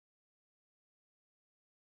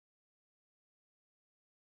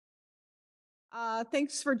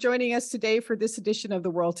Thanks for joining us today for this edition of The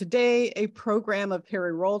World Today, a program of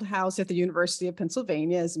Harry House at the University of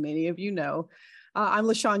Pennsylvania, as many of you know. I'm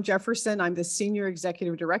LaShawn Jefferson. I'm the Senior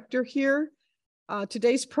Executive Director here.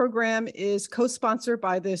 Today's program is co-sponsored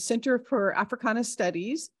by the Center for Africana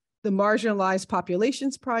Studies, the Marginalized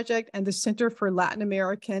Populations Project, and the Center for Latin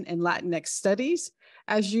American and Latinx Studies.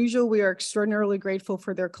 As usual, we are extraordinarily grateful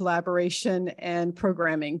for their collaboration and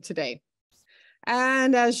programming today.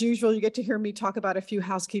 And as usual, you get to hear me talk about a few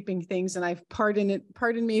housekeeping things, and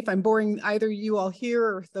pardon me if I'm boring either you all here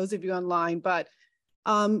or those of you online, but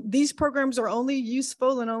these programs are only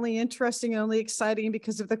useful and only interesting and only exciting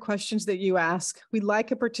because of the questions that you ask. We like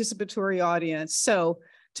a participatory audience. So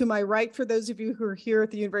to my right, for those of you who are here at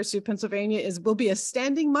the University of Pennsylvania, will be a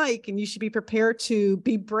standing mic, and you should be prepared to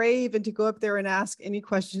be brave and to go up there and ask any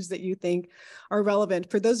questions that you think are relevant.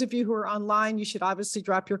 For those of you who are online, you should obviously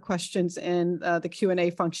drop your questions in the Q&A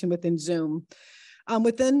function within Zoom.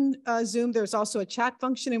 Within Zoom, there's also a chat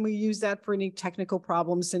function, and we use that for any technical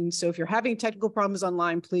problems. And so if you're having technical problems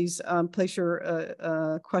online, please place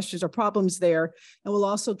your questions or problems there. And we'll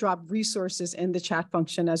also drop resources in the chat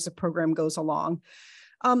function as the program goes along.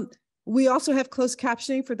 We also have closed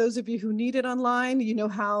captioning for those of you who need it online. You know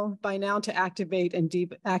how by now to activate and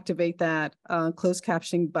deactivate that closed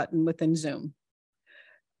captioning button within Zoom.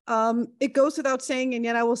 It goes without saying, and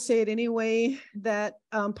yet I will say it anyway, that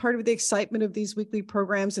part of the excitement of these weekly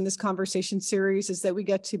programs in this conversation series is that we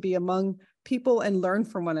get to be among people and learn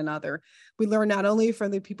from one another. We learn not only from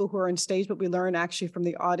the people who are on stage, but we learn actually from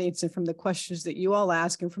the audience and from the questions that you all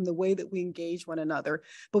ask and from the way that we engage one another.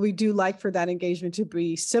 But we do like for that engagement to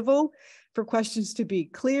be civil, for questions to be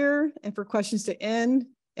clear, and for questions to end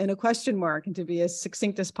in a question mark and to be as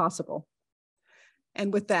succinct as possible.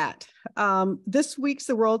 And with that, this week's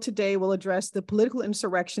The World Today will address the political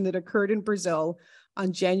insurrection that occurred in Brazil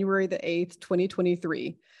on January the 8th,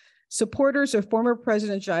 2023. Supporters of former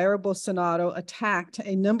President Jair Bolsonaro attacked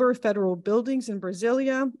a number of federal buildings in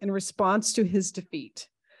Brasilia in response to his defeat.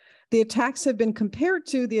 The attacks have been compared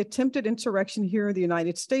to the attempted insurrection here in the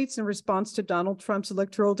United States in response to Donald Trump's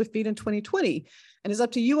electoral defeat in 2020. And it's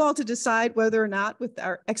up to you all to decide whether or not, with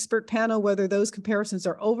our expert panel, whether those comparisons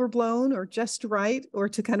are overblown or just right, or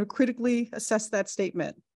to kind of critically assess that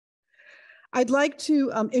statement. I'd like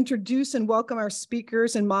to introduce and welcome our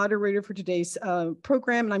speakers and moderator for today's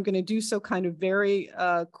program, and I'm going to do so kind of very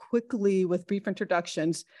quickly with brief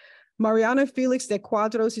introductions. Mariana Felix de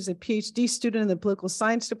Quadros is a PhD student in the Political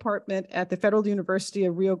Science Department at the Federal University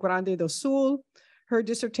of Rio Grande do Sul. Her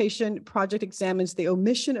dissertation project examines the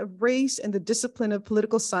omission of race and the discipline of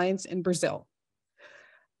political science in Brazil.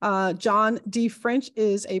 John D. French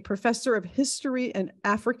is a professor of history and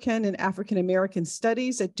African American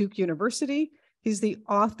studies at Duke University. He's the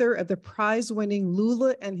author of the prize-winning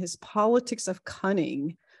Lula and His Politics of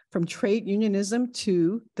Cunning, From Trade Unionism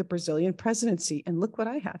to the Brazilian Presidency. And look what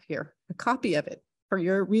I have here, a copy of it for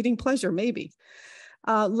your reading pleasure, maybe.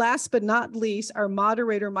 Last but not least, our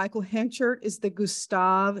moderator, Michael Henchert, is the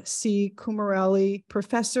Gustav C. Cumarelli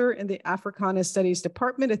Professor in the Africana Studies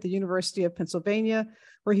Department at the University of Pennsylvania,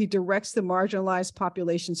 where he directs the Marginalized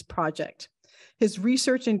Populations Project. His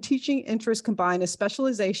research and teaching interests combine a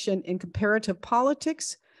specialization in comparative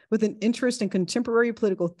politics with an interest in contemporary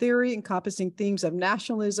political theory encompassing themes of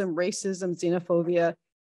nationalism, racism, xenophobia,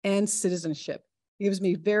 and citizenship. It gives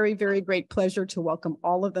me very, very great pleasure to welcome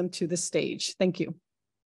all of them to the stage. Thank you.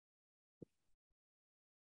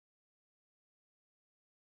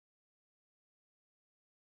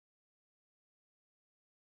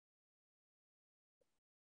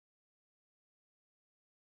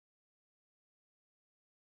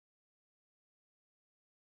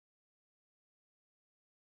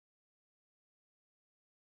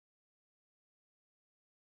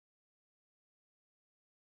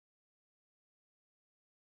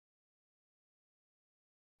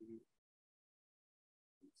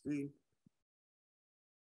 See.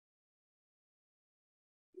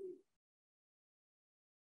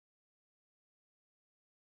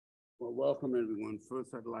 Well, welcome everyone.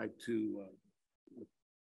 First, I'd like to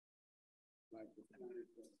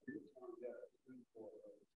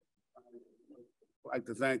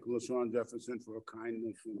thank LaShawn Jefferson for her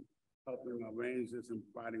kindness in helping arrange this and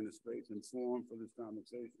providing the space and forum for this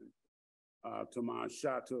conversation. Tomas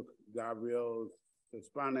Shatuk, Gabriel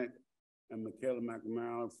Hispanic, and Michaela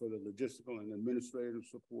McNamara for the logistical and administrative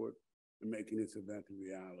support in making this event a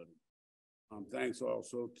reality. Thanks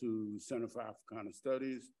also to Center for Africana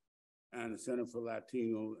Studies and the Center for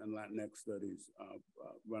Latino and Latinx Studies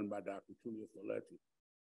run by Dr. Tulio Folletti.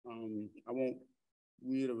 I won't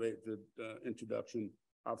reiterate the introduction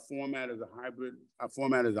Our format is a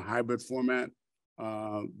hybrid format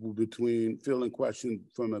between fielding questions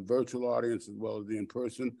from a virtual audience as well as the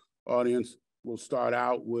in-person audience. We'll start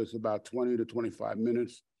out with about 20 to 25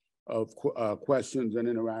 minutes of questions and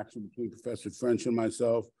interaction between Professor French and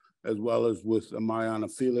myself, as well as with Mariana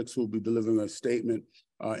Felix, who will be delivering a statement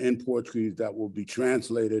in Portuguese that will be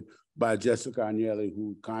translated by Jessica Agnelli,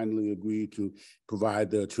 who kindly agreed to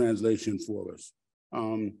provide the translation for us.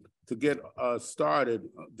 To get started,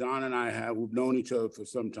 Don and we've known each other for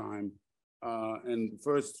some time. And the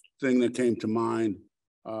first thing that came to mind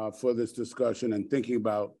for this discussion and thinking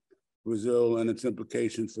about Brazil and its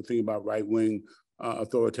implications for thinking about right-wing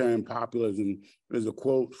authoritarian populism is a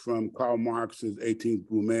quote from Karl Marx's 18th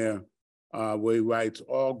Brumaire, where he writes,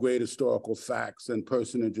 "All great historical facts and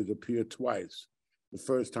personages appear twice. The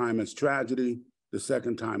first time as tragedy, the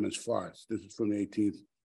second time as farce." This is from the 18th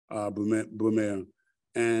Brumaire.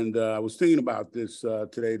 And I was thinking about this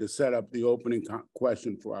today to set up the opening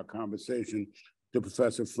question for our conversation to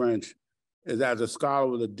Professor French, is as a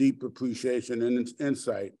scholar with a deep appreciation and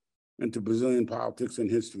insight into Brazilian politics and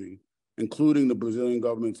history, including the Brazilian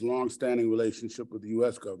government's longstanding relationship with the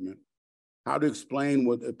US government, how to explain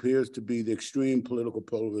what appears to be the extreme political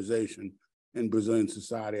polarization in Brazilian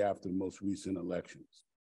society after the most recent elections.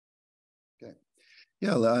 Okay.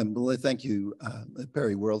 Yeah, well, thank you,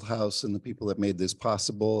 Perry Worldhouse and the people that made this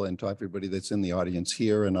possible, and to everybody that's in the audience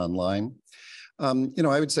here and online.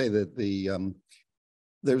 I would say that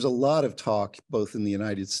there's a lot of talk both in the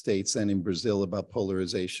United States and in Brazil about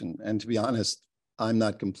polarization. And to be honest, I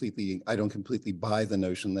don't completely buy the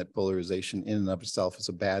notion that polarization in and of itself is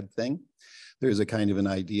a bad thing. There's a kind of an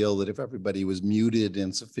ideal that if everybody was muted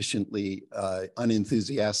and sufficiently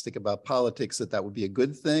unenthusiastic about politics, that would be a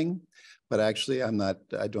good thing. But actually,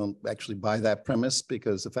 I don't actually buy that premise,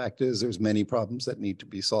 because the fact is there's many problems that need to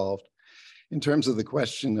be solved. In terms of the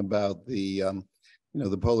question about the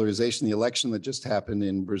polarization, the election that just happened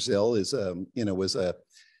in Brazil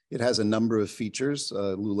it has a number of features.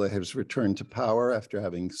 Lula has returned to power after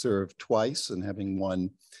having served twice and having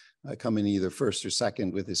won, come in either first or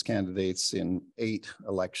second with his candidates in 8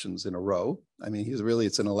 elections in a row. I mean,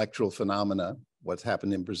 it's an electoral phenomena, what's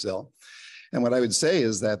happened in Brazil. And what I would say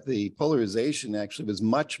is that the polarization actually was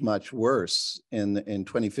much, much worse in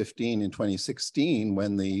 2015 and 2016,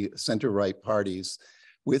 when the center-right parties,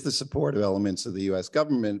 with the support of elements of the US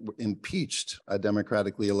government, impeached a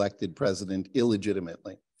democratically elected president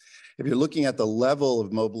illegitimately. If you're looking at the level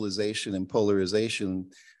of mobilization and polarization,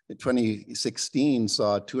 2016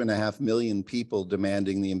 saw 2.5 million people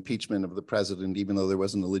demanding the impeachment of the president, even though there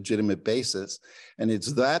wasn't a legitimate basis. And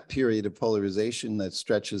it's that period of polarization that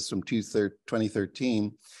stretches from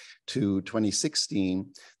 2013 to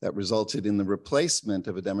 2016 that resulted in the replacement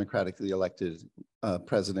of a democratically elected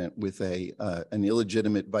president with an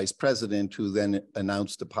illegitimate vice president, who then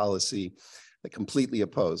announced a policy that completely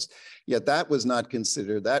opposed. Yet that was not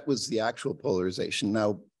considered. That was the actual polarization.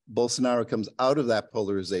 Now, Bolsonaro comes out of that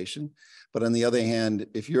polarization. But on the other hand,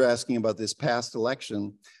 if you're asking about this past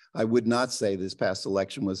election, I would not say this past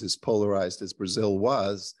election was as polarized as Brazil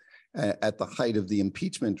was at the height of the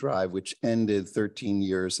impeachment drive, which ended 13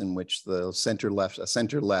 years in which the center-left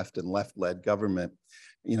and left-led government,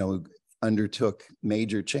 undertook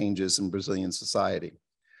major changes in Brazilian society.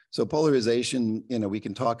 So polarization, we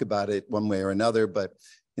can talk about it one way or another, but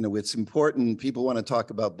it's important. People want to talk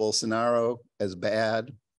about Bolsonaro as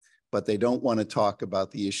bad, but they don't want to talk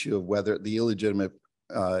about the issue of whether the illegitimate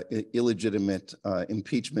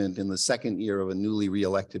impeachment in the second year of a newly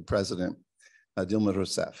reelected president, Dilma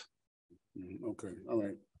Rousseff. Okay, all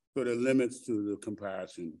right. So there are limits to the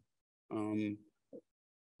comparison.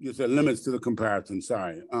 You said limits to the comparison,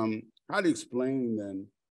 sorry. How do you explain then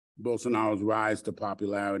Bolsonaro's rise to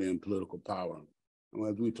popularity and political power? And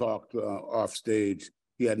as we talked off stage,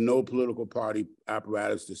 he had no political party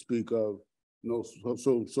apparatus to speak of, no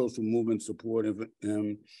social movement supporting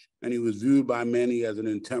him, and he was viewed by many as an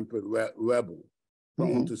intemperate rebel,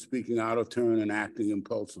 prone to speaking out of turn and acting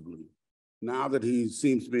impulsively. Now that he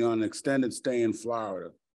seems to be on an extended stay in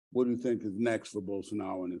Florida, what do you think is next for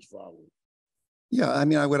Bolsonaro and his followers? Yeah, I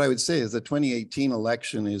mean, what I would say is the 2018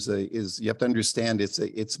 election is you have to understand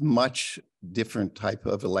it's much different type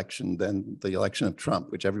of election than the election of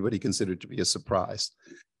Trump, which everybody considered to be a surprise.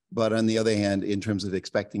 But on the other hand, in terms of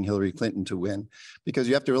expecting Hillary Clinton to win, because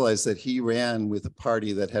you have to realize that he ran with a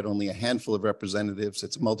party that had only a handful of representatives.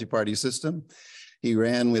 It's a multi-party system. He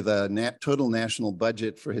ran with a total national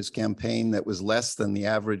budget for his campaign that was less than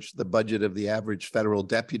the budget of the average federal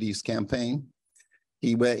deputy's campaign.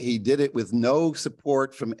 He did it with no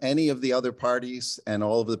support from any of the other parties and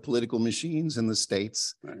all of the political machines in the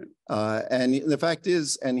states. Right. And the fact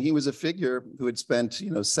is, and he was a figure who had spent,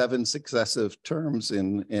 7 successive terms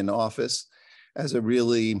in office as a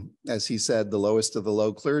really, as he said, the lowest of the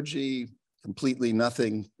low clergy, completely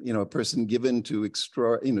nothing, a person given to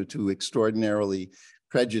extraordinarily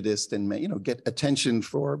prejudiced and, get attention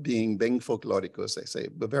for being folklóricos, they say,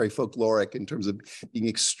 but very folkloric in terms of being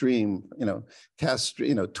extreme,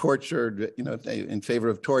 tortured, in favor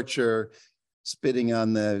of torture, spitting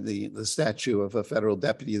on the statue of a federal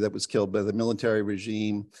deputy that was killed by the military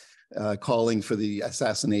regime, calling for the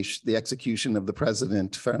assassination, the execution of the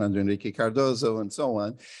president, Fernando Henrique Cardoso, and so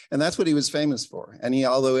on. And that's what he was famous for. And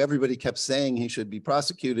although everybody kept saying he should be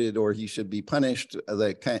prosecuted or he should be punished,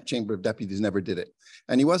 the Chamber of Deputies never did it.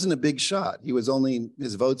 And he wasn't a big shot. He was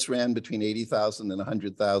his votes ran between 80,000 and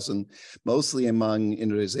 100,000, mostly among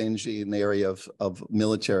Insurrection in the area of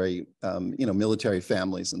military, military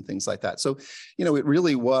families and things like that. So, it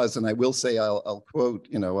really was, and I will say, I'll quote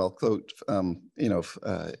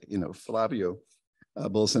Flavio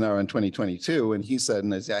Bolsonaro in 2022, and he said,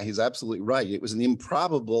 and he's absolutely right, it was an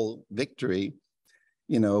improbable victory,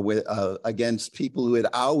 against people who had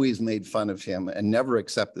always made fun of him and never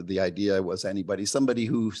accepted the idea was somebody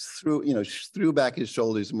who threw back his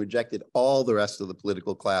shoulders and rejected all the rest of the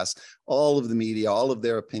political class, all of the media, all of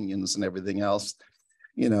their opinions and everything else,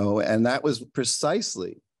 and that was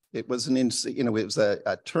precisely, it was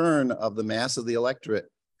a turn of the mass of the electorate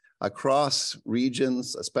across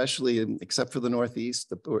regions, especially except for the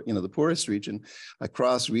Northeast, the poorest region,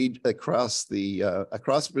 across Brazil,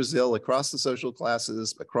 across the social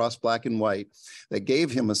classes, across Black and white, that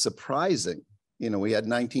gave him a surprising. We had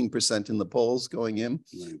 19% in the polls going in,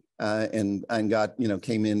 and got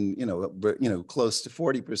came in close to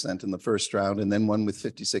 40% in the first round, and then won with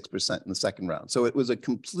 56% in the second round. So it was a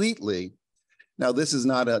completely. Now this is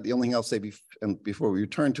not the only thing I'll say before we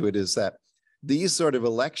return to it is that. These sort of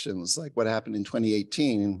elections, like what happened in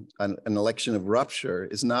 2018, an election of rupture,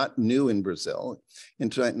 is not new in Brazil. In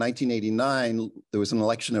 1989, there was an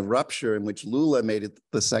election of rupture in which Lula made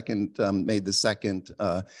the second term,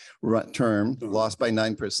 lost by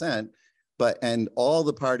 9%, and all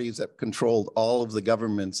the parties that controlled all of the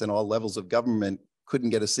governments and all levels of government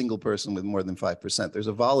couldn't get a single person with more than 5%. There's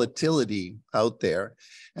a volatility out there.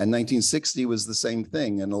 And 1960 was the same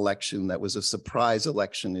thing, an election that was a surprise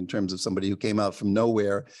election in terms of somebody who came out from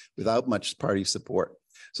nowhere without much party support.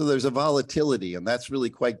 So there's a volatility, and that's really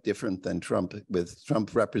quite different than Trump. With Trump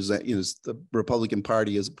the Republican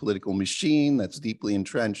Party is a political machine that's deeply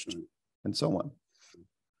entrenched and so on.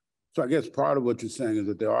 So I guess part of what you're saying is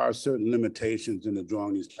that there are certain limitations in the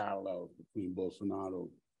drawing these parallels between Bolsonaro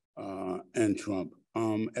and Trump.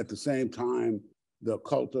 At the same time, the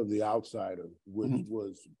cult of the outsider, which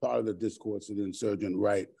was part of the discourse of the insurgent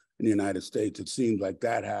right in the United States, it seems like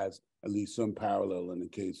that has at least some parallel in the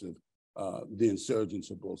case of the insurgents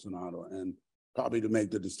of Bolsonaro. And probably to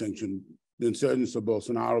make the distinction, the insurgents of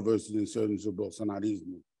Bolsonaro versus the insurgents of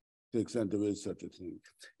Bolsonarismo, to the extent there is such a thing.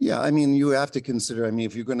 Yeah, you have to consider,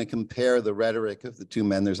 if you're going to compare the rhetoric of the two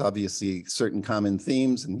men, there's obviously certain common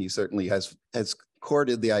themes, and he certainly has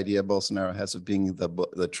courted the idea Bolsonaro has of being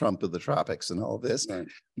the Trump of the tropics and all of this. Right.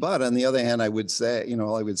 But on the other hand, I would say,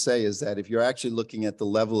 all I would say is that if you're actually looking at the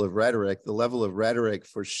level of rhetoric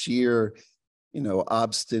for sheer,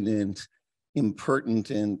 obstinate,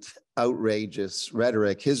 impertinent, outrageous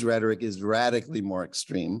rhetoric, his rhetoric is radically more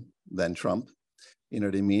extreme than Trump. You know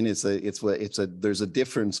what I mean? There's a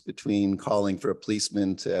difference between calling for a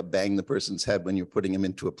policeman to bang the person's head when you're putting him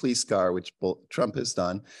into a police car, which Trump has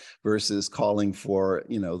done, versus calling for,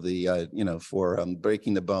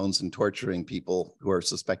 breaking the bones and torturing people who are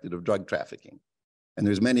suspected of drug trafficking. And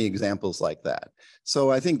there's many examples like that.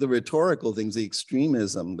 So I think the rhetorical things, the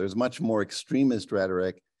extremism, there's much more extremist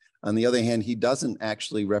rhetoric. On the other hand, he doesn't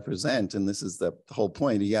actually represent, and this is the whole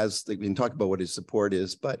point. We can talk about what his support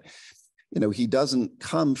is, but he doesn't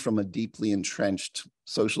come from a deeply entrenched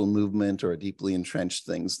social movement or a deeply entrenched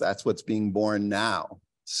things. That's what's being born now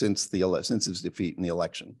since his defeat in the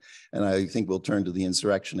election. And I think we'll turn to the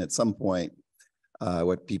insurrection at some point,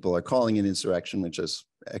 what people are calling an insurrection, which is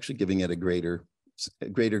actually giving it a greater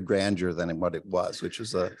grandeur than what it was, which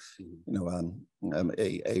is a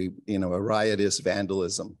riotous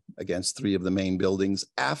vandalism against 3 of the main buildings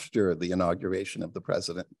after the inauguration of the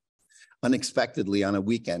president. Unexpectedly on a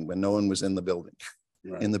weekend when no one was in the building,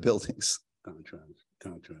 in the buildings. Contrast.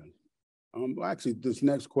 Well, actually, this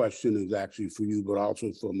next question is actually for you, but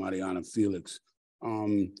also for Mariana Felix.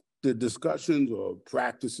 The discussions or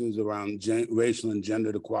practices around racial and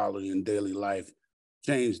gender equality in daily life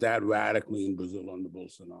changed that radically in Brazil under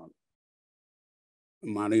Bolsonaro.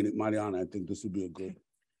 Mariana, I think this would be a good.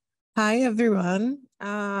 Hi, everyone.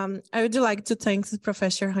 I would like to thank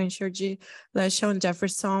Professor Hanchard, LaShawn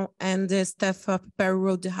Jefferson, and the staff of Perry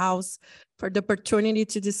Road House for the opportunity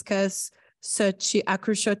to discuss such a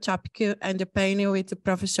crucial topic and the panel with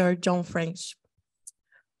Professor John French.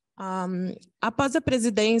 Após a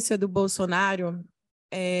presidência do Bolsonaro,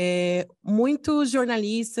 muitos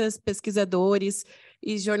jornalistas, pesquisadores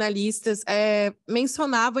e jornalistas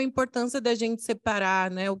mencionavam a importância da gente separar,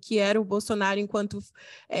 né, o que era o Bolsonaro enquanto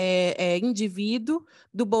indivíduo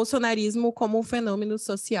do bolsonarismo como um fenômeno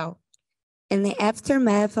social. In the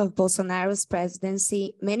aftermath of Bolsonaro's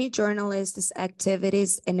presidency, many journalists,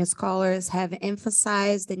 activists, and scholars have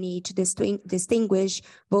emphasized the need to distinguish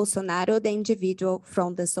Bolsonaro, the individual,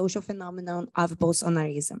 from the social phenomenon of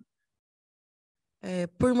Bolsonarism.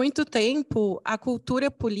 Por muito tempo, a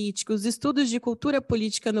cultura política, os estudos de cultura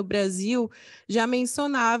política no Brasil já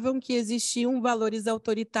mencionavam que existiam valores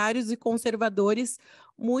autoritários e conservadores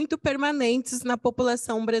muito permanentes na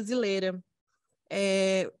população brasileira.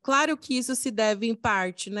 Claro que isso se deve, em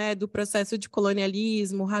parte, né, do processo de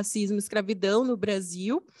colonialismo, racismo, escravidão no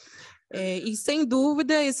Brasil, e, sem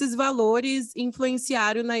dúvida, esses valores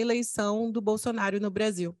influenciaram na eleição do Bolsonaro no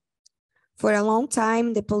Brasil. For a long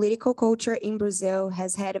time, the political culture in Brazil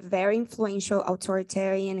has had very influential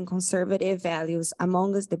authoritarian and conservative values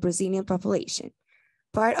among the Brazilian population,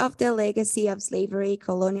 part of the legacy of slavery,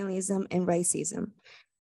 colonialism, and racism.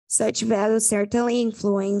 Such values certainly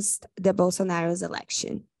influenced the Bolsonaro's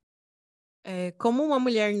election. Como uma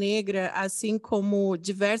mulher negra, assim como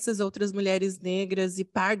diversas outras mulheres negras e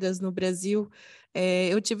pardas no Brasil,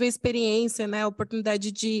 eu tive a experiência, né, a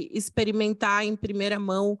oportunidade de experimentar em primeira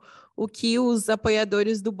mão o que os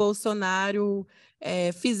apoiadores do Bolsonaro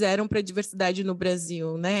fizeram para a diversidade no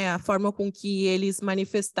Brasil, né? A forma com que eles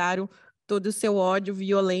manifestaram todo o seu ódio,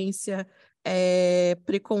 violência,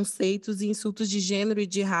 preconceitos e insultos de gênero e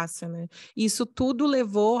de raça, né? Isso tudo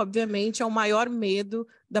levou, obviamente, ao maior medo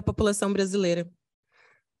da população brasileira.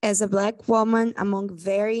 As a Black woman among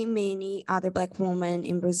very many other Black women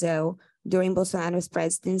in Brazil during Bolsonaro's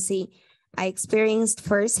presidency, I experienced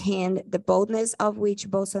firsthand the boldness of which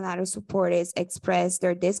Bolsonaro supporters expressed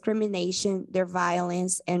their discrimination, their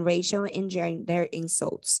violence, and racial and gender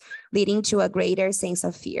insults, leading to a greater sense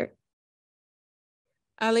of fear.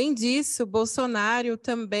 Além disso, Bolsonaro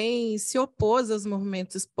também se opôs aos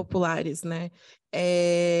movimentos populares, né?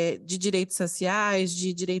 De direitos sociais,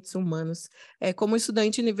 de direitos humanos. Como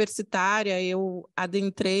estudante universitária, eu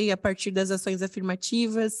adentrei a partir das ações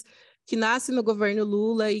afirmativas, que nasce no governo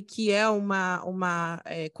Lula e que é uma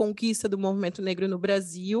conquista do movimento negro no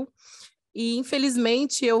Brasil. E,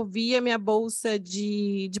 infelizmente, eu vi a minha bolsa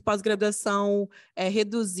de pós-graduação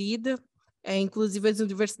reduzida. Inclusive, as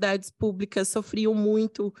universidades públicas sofriam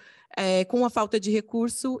muito com a falta de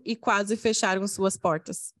recurso e quase fecharam suas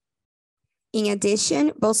portas. In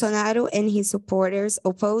addition, Bolsonaro and his supporters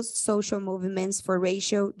opposed social movements for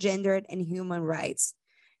racial, gendered, and human rights.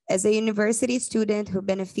 As a university student who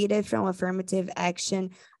benefited from affirmative action,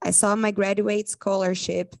 I saw my graduate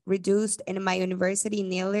scholarship reduced and my university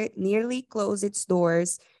nearly closed its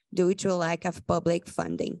doors due to a lack of public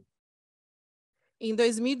funding. Em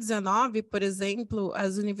 2019, por exemplo,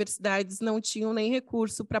 as universidades não tinham nem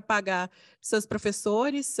recurso para pagar seus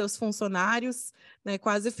professores, seus funcionários, né,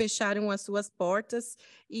 quase fecharam as suas portas,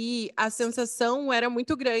 e a sensação era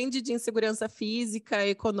muito grande de insegurança física,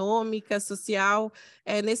 econômica, social.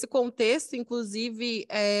 Nesse contexto, inclusive,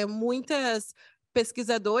 muitas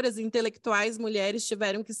pesquisadoras, intelectuais, mulheres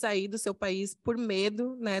tiveram que sair do seu país por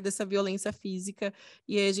medo, né, dessa violência física.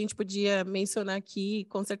 E a gente podia mencionar aqui,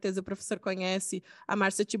 com certeza o professor conhece, a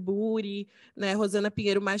Márcia Tiburi, né, Rosana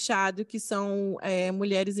Pinheiro Machado, que são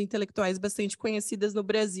mulheres intelectuais bastante conhecidas no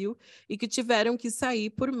Brasil e que tiveram que sair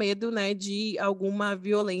por medo, né, de alguma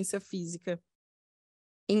violência física.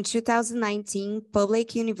 In 2019,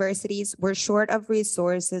 public universities were short of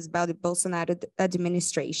resources by the Bolsonaro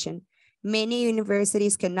administration. Many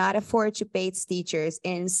universities could not afford to pay its teachers,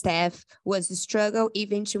 and staff was a struggle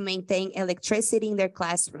even to maintain electricity in their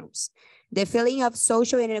classrooms. The feeling of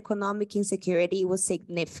social and economic insecurity was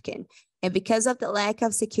significant. And because of the lack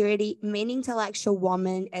of security, many intellectual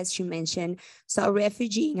women, as she mentioned, sought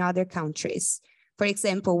refuge in other countries. For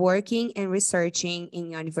example, working and researching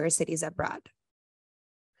in universities abroad.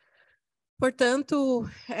 Portanto,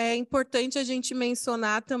 é importante a gente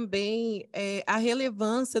mencionar também a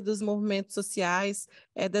relevância dos movimentos sociais,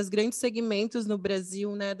 dos grandes segmentos no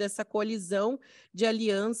Brasil, né, dessa colisão de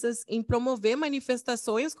alianças em promover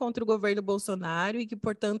manifestações contra o governo Bolsonaro e que,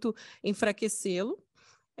 portanto, enfraquecê-lo.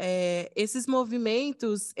 Esses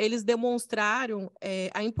movimentos, eles demonstraram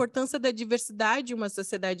a importância da diversidade em uma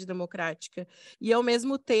sociedade democrática e, ao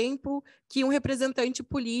mesmo tempo, que um representante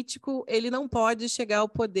político ele não pode chegar ao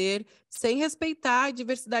poder sem respeitar a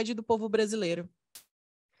diversidade do povo brasileiro.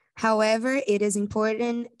 However, it is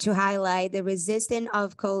important to highlight the resistance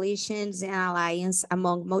of coalitions and alliances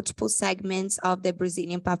among multiple segments of the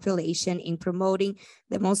Brazilian population in promoting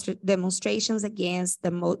demonstrations against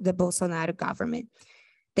the Bolsonaro government.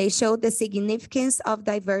 They showed the significance of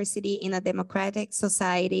diversity in a democratic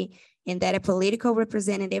society and that a political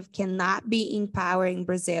representative cannot be in power in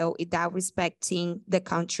Brazil without respecting the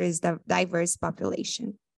country's diverse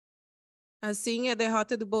population. Assim, a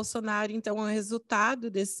derrota do Bolsonaro, então, é o resultado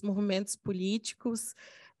desses movimentos políticos.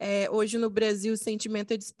 Hoje, no Brasil, o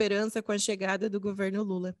sentimento é de esperança com a chegada do governo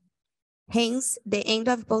Lula. Hence, the end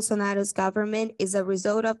of Bolsonaro's government is a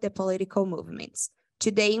result of the political movements.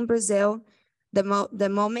 Today in Brazil, the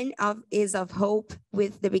moment is of hope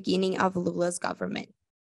with the beginning of Lula's government.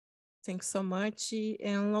 Thank you so much,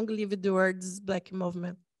 and long live the world's Black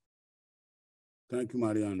movement. Thank you,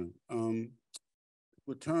 Mariana.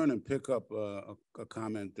 Return and pick up a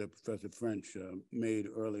comment that Professor French made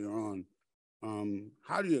earlier on.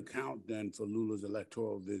 How do you account then for Lula's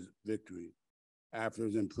electoral victory after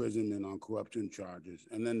his imprisonment on corruption charges,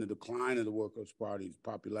 and then the decline of the Workers' Party's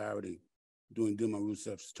popularity during Dilma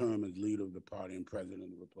Rousseff's term as leader of the party and president of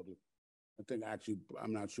the Republic? I think actually,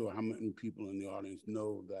 I'm not sure how many people in the audience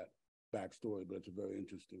know that backstory, but it's a very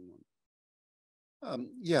interesting one.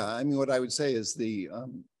 Yeah, I mean, what I would say is the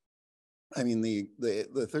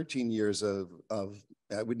 13 years of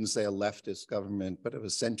I wouldn't say a leftist government, but of a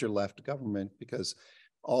center-left government, because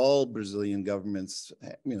all Brazilian governments,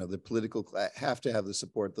 the political have to have the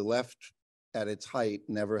support. The left at its height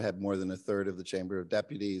never had more than a third of the Chamber of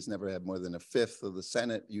Deputies, never had more than a fifth of the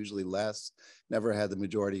Senate, usually less, never had the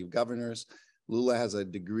majority of governors. Lula has a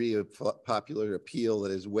degree of popular appeal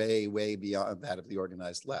that is way, way beyond that of the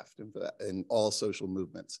organized left in all social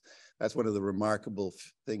movements. That's one of the remarkable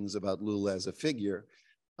things about Lula as a figure.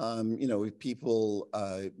 People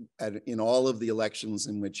in all of the elections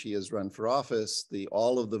in which he has run for office,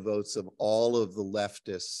 all of the votes of all of the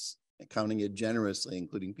leftists, counting it generously,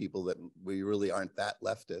 including people that we really aren't that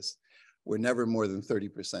leftist, were never more than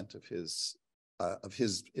 30% of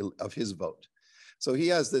his vote. So he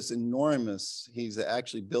has this enormous, he's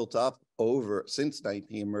actually built up since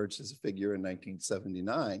he emerged as a figure in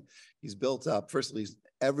 1979, he's built up, firstly,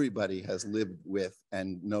 everybody has lived with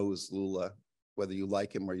and knows Lula, whether you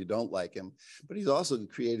like him or you don't like him, but he's also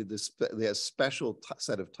created this special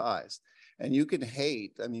set of ties. And you can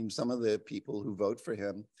hate, some of the people who vote for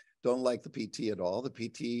him don't like the PT at all. The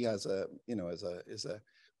PT is a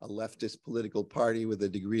leftist political party with a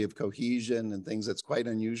degree of cohesion and things that's quite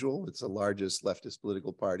unusual. It's the largest leftist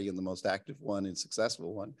political party and the most active one and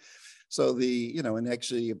successful one. So the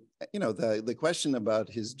question about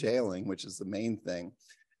his jailing, which is the main thing,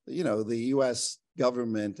 the US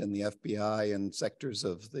government and the FBI and sectors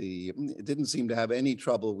of it didn't seem to have any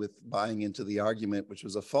trouble with buying into the argument, which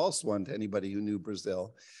was a false one to anybody who knew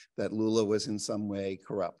Brazil, that Lula was in some way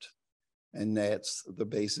corrupt. And that's the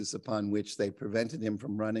basis upon which they prevented him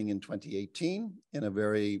from running in 2018 in a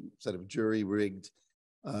very sort of jury-rigged,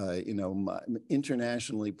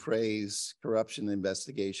 internationally praised corruption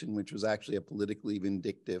investigation, which was actually a politically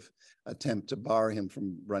vindictive attempt to bar him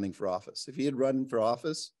from running for office. If he had run for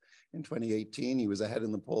office in 2018, he was ahead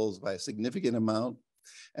in the polls by a significant amount,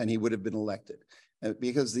 and he would have been elected.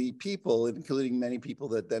 Because the people, including many people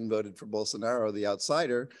that then voted for Bolsonaro, the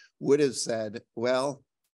outsider, would have said, well,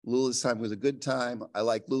 Lula's time was a good time. I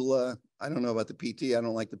like Lula. I don't know about the PT. I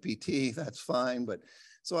don't like the PT. That's fine. But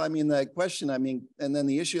so, the question, and then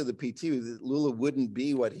the issue of the PT, Lula wouldn't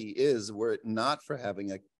be what he is were it not for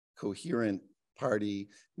having a coherent party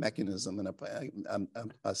mechanism and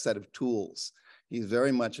a set of tools. He's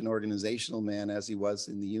very much an organizational man, as he was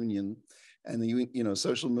in the Union, and the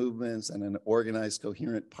social movements and an organized,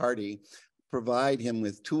 coherent party provide him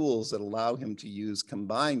with tools that allow him to use,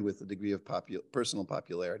 combined with the degree of personal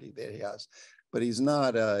popularity that he has. But he's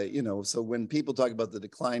not, so when people talk about the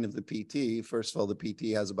decline of the PT, first of all, the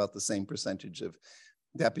PT has about the same percentage of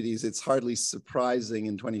deputies. It's hardly surprising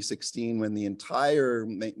in 2016 when the entire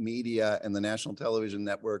media and the national television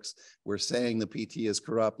networks were saying the PT is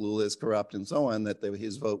corrupt, Lula is corrupt, and so on, that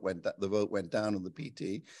the vote went down on the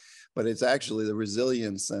PT. But it's actually the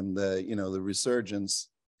resilience and the resurgence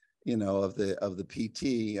of the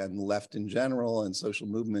PT and the left in general and social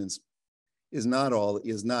movements is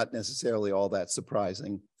not necessarily all that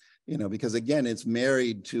surprising, because again, it's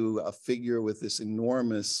married to a figure with this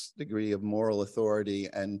enormous degree of moral authority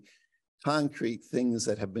and concrete things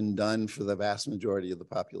that have been done for the vast majority of the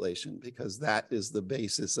population, because that is the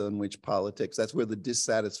basis on which politics, that's where the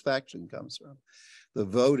dissatisfaction comes from. The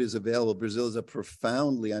vote is available. Brazil is a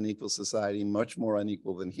profoundly unequal society, much more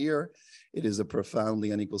unequal than here. It is a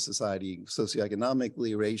profoundly unequal society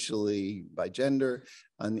socioeconomically, racially, by gender,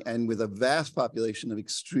 and with a vast population of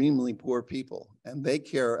extremely poor people. And they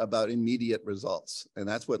care about immediate results. And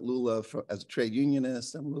that's what Lula, as a trade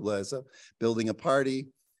unionist, and Lula as a building a party,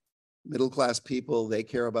 middle-class people, they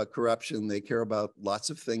care about corruption. They care about lots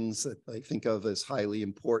of things that they think of as highly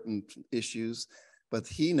important issues. But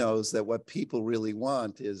he knows that what people really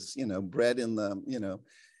want is, bread in the,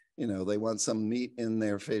 they want some meat in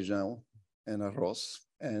their feijão and arroz,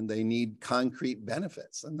 and they need concrete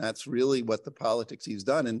benefits. And that's really what the politics he's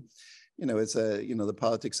done. And, it's the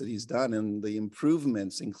politics that he's done and the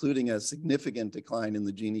improvements, including a significant decline in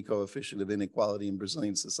the Gini coefficient of inequality in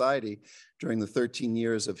Brazilian society during the 13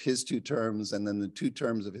 years of his 2 terms and then the 2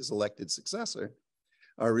 terms of his elected successor,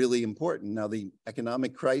 are really important. Now, the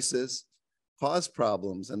economic crisis caused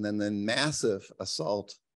problems, and then the massive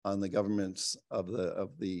assault on the governments of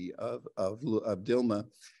Dilma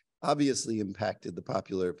obviously impacted the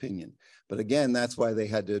popular opinion. But again, that's why they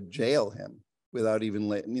had to jail him without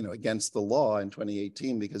even against the law in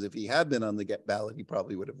 2018, because if he had been on the ballot, he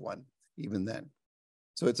probably would have won even then.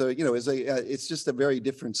 So it's just a very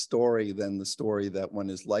different story than the story that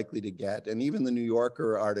one is likely to get. And even the New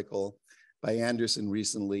Yorker article by Anderson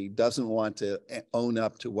recently doesn't want to own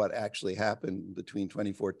up to what actually happened between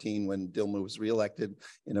 2014 when Dilma was reelected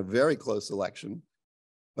in a very close election,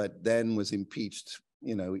 but then was impeached,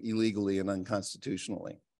 illegally and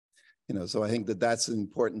unconstitutionally. So I think that that's an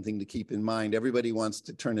important thing to keep in mind. Everybody wants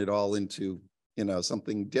to turn it all into,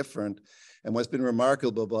 something different. And what's been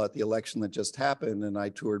remarkable about the election that just happened, and I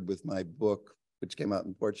toured with my book, which came out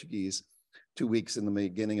in Portuguese, 2 weeks in the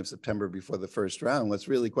beginning of September before the first round. What's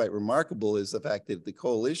really quite remarkable is the fact that the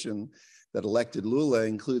coalition that elected Lula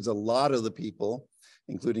includes a lot of the people,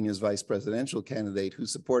 including his vice presidential candidate, who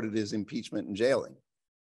supported his impeachment and jailing.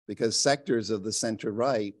 Because sectors of the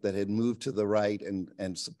center-right that had moved to the right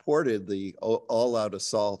and supported the all-out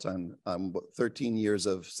assault on 13 years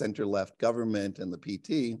of center-left government and the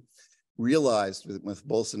PT realized with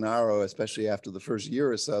Bolsonaro, especially after the first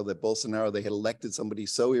year or so, that Bolsonaro, they had elected somebody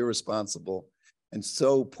so irresponsible and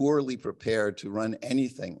so poorly prepared to run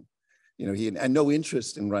anything. He had no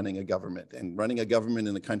interest in running a government, and running a government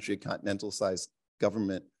in a country, a continental-sized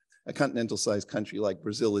government, a continental-sized country like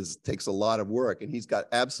Brazil takes a lot of work, and he's got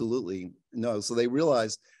absolutely no. So they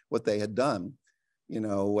realized what they had done,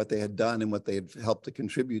 what they had done and what they had helped to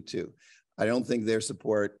contribute to. I don't think their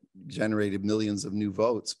support generated millions of new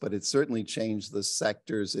votes, but it certainly changed the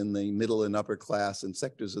sectors in the middle and upper class and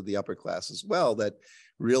sectors of the upper class as well that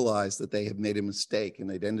realized that they had made a mistake, and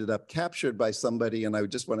they'd ended up captured by somebody. And I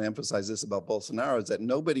would just want to emphasize this about Bolsonaro, is that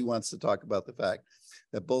nobody wants to talk about the fact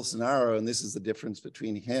that Bolsonaro, and this is the difference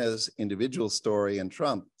between his individual story and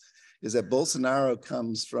Trump, is that Bolsonaro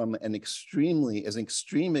comes from an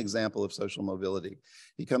extreme example of social mobility.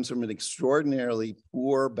 He comes from an extraordinarily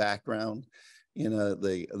poor background in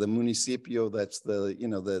the municipio that's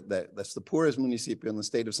that's the poorest municipio in the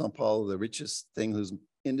state of São Paulo, the richest thing whose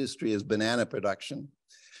industry is banana production.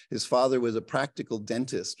 His father was a practical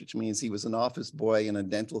dentist, which means he was an office boy in a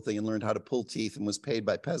dental thing and learned how to pull teeth and was paid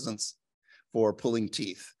by peasants for pulling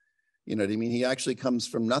teeth. You know what I mean? He actually comes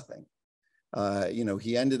from nothing.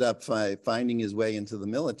 He ended up finding his way into the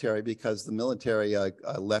military because the military,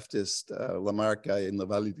 leftist La Marca in the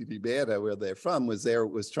Vale de Ribeira, where they're from, was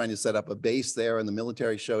trying to set up a base there, and the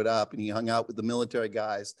military showed up, and he hung out with the military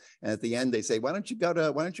guys. And at the end, they say, why don't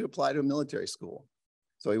you apply to a military school?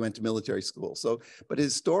 So he went to military school. But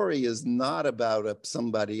his story is not about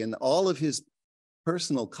somebody, and all of his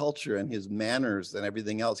personal culture and his manners and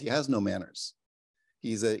everything else. He has no manners.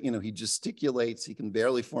 He gesticulates, he can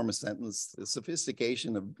barely form a sentence. The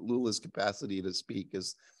sophistication of Lula's capacity to speak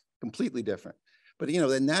is completely different. But,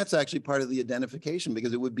 then that's actually part of the identification,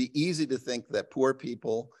 because it would be easy to think that poor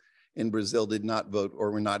people in Brazil did not vote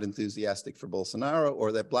or were not enthusiastic for Bolsonaro,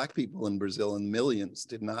 or that Black people in Brazil in millions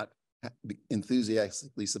did not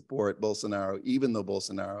enthusiastically support Bolsonaro, even though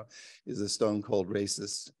Bolsonaro is a stone cold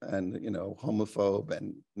racist and, homophobe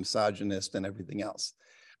and misogynist and everything else.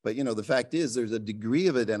 But, the fact is there's a degree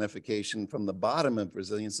of identification from the bottom of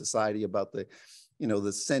Brazilian society about the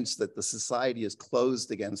sense that the society is closed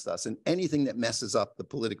against us, and anything that messes up the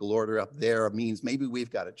political order up there means maybe we've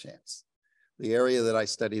got a chance. The area that I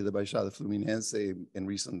study, the Baixada Fluminense, in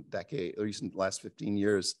recent last 15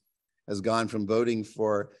 years, has gone from voting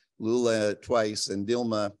for Lula twice and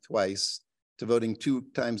Dilma twice to voting 2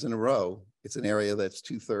 times in a row It's an area that's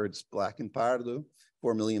 2/3 Black and Pardo,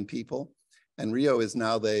 4 million people. And Rio is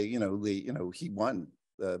now he won.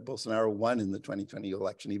 Bolsonaro won in the 2020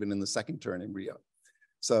 election, even in the second turn in Rio.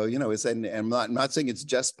 So, and I'm not saying it's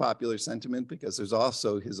just popular sentiment, because there's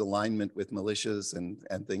also his alignment with militias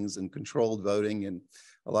and things, and controlled voting and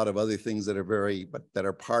a lot of other things that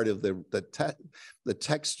are part of the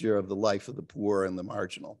texture of the life of the poor and the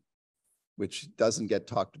marginal, which doesn't get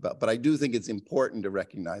talked about. But I do think it's important to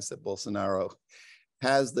recognize that Bolsonaro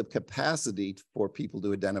has the capacity for people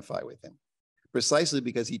to identify with him, precisely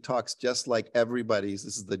because he talks just like everybody's.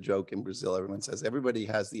 This is the joke in Brazil. Everyone says everybody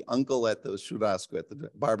has the uncle at the churrasco, at the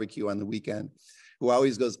barbecue on the weekend, who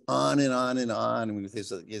always goes on and on and on with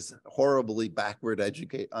his horribly backward,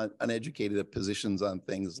 uneducated positions on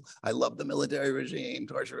things. I love the military regime.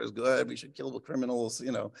 Torture is good. We should kill the criminals.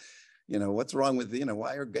 What's wrong with,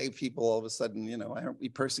 why are gay people all of a sudden, why aren't we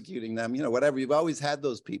persecuting them? Whatever. You've always had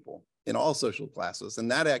those people in all social classes. And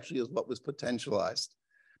that actually is what was potentialized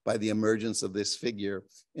by the emergence of this figure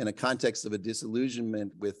in a context of a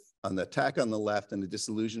disillusionment with an attack on the left and a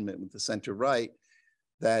disillusionment with the center right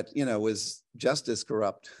that, was just as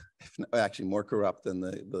corrupt, if not, actually more corrupt than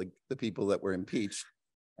the people that were impeached.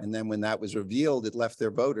 And then when that was revealed, it left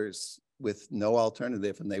their voters with no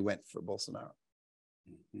alternative, and they went for Bolsonaro.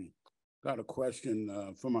 Mm-hmm. Got a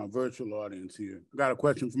question from our virtual audience here.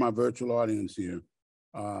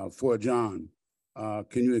 For John.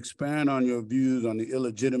 Can you expand on your views on the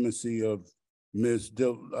illegitimacy of Ms.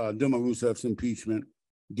 Dilma Rousseff's impeachment,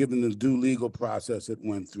 given the due legal process it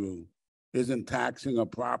went through? Isn't taxing a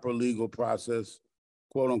proper legal process,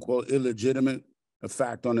 quote unquote, illegitimate, a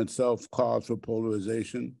fact on itself cause for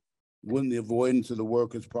polarization? Wouldn't the avoidance of the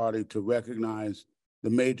Workers' Party to recognize the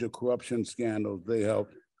major corruption scandals they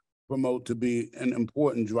helped promote to be an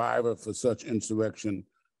important driver for such insurrection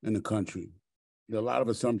in the country? There are a lot of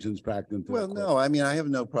assumptions packed into Well, no, I mean, I have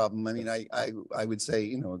no problem. I mean, I would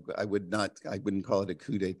say, I wouldn't call it a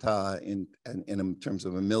coup d'etat in terms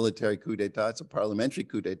of a military coup d'etat. It's a parliamentary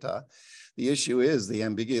coup d'etat. The issue is the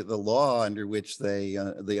ambiguity, the law under which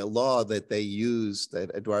the law that they used,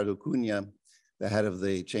 that Eduardo Cunha, the head of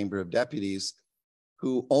the Chamber of Deputies,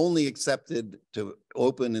 who only accepted to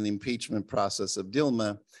open an impeachment process of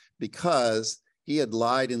Dilma because he had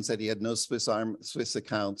lied and said he had no Swiss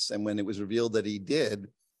accounts, and when it was revealed that he did,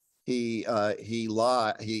 he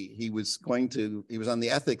lied. He was on the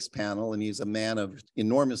ethics panel, and he's a man of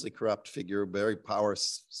enormously corrupt figure, very powerful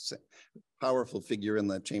figure in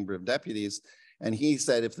the Chamber of Deputies. And he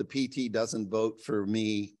said, if the PT doesn't vote for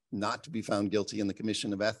me not to be found guilty in the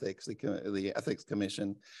Commission of Ethics, the Ethics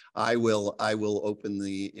Commission, I will open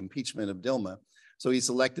the impeachment of Dilma. So he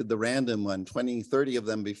selected the random one, 20, 30 of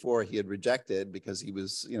them before he had rejected because he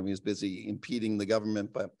was busy impeding the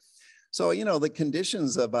government. But so, the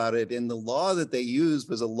conditions about it in the law that they used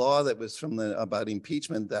was a law that was about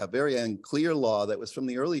impeachment, a very unclear law that was from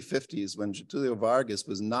the early 50s when Getulio Vargas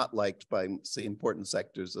was not liked by, say, important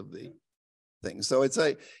sectors of the thing. So it's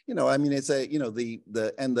the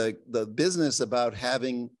business about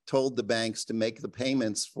having told the banks to make the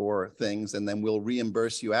payments for things and then we'll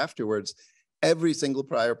reimburse you afterwards. Every single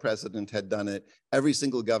prior president had done it. Every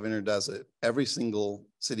single governor does it. Every single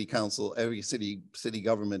city council, every city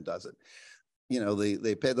government does it.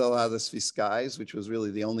 The pedaladas fiscais, which was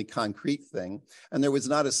really the only concrete thing. And there was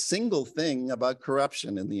not a single thing about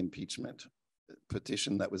corruption in the impeachment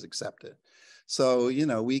petition that was accepted. So,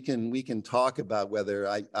 we can talk about whether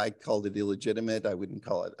I called it illegitimate. I wouldn't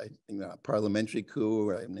call it a parliamentary coup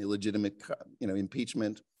or an illegitimate,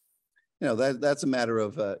 impeachment. That's a matter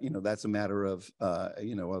of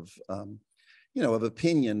of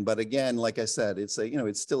opinion. But again, like I said, it's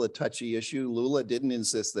still a touchy issue. Lula didn't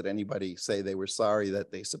insist that anybody say they were sorry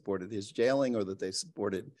that they supported his jailing or that they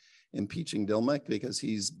supported impeaching Dilma, because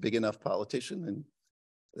he's a big enough politician and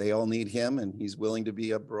they all need him, and he's willing to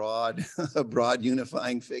be a broad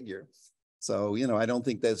unifying figure. So, I don't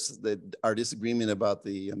think that our disagreement about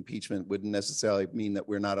the impeachment wouldn't necessarily mean that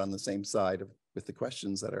we're not on the same side with the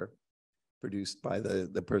questions that are produced by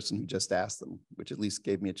the person who just asked them, which at least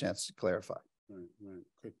gave me a chance to clarify. Right.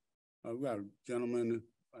 Okay. We got a gentleman,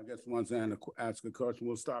 I guess, wants to ask a question.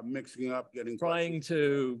 We'll start mixing up, trying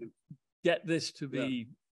to get this to be.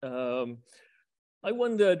 I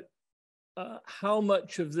wondered how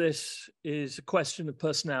much of this is a question of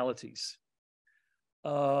personalities,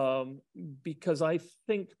 because I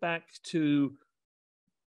think back to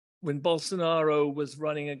when Bolsonaro was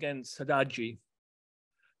running against Haddad.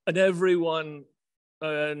 And everyone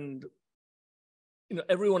I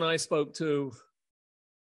spoke to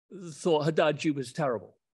thought Haddad was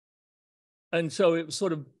terrible. And so it was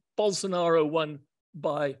sort of Bolsonaro won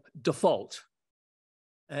by default.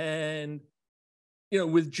 And, you know,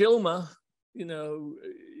 with Dilma, you know,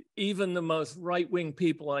 even the most right-wing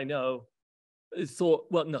people I know thought,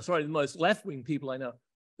 well, no, sorry, the most left-wing people I know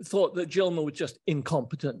thought that Dilma was just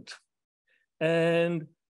incompetent. And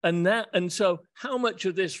so how much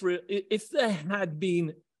of this, if there had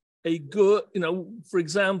been a good, you know, for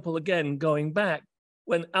example, again, going back,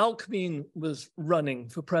 when Alckmin was running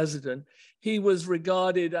for president, he was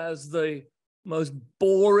regarded as the most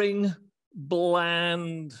boring,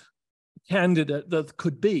 bland candidate that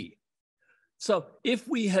could be. So if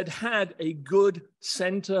we had had a good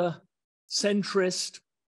centrist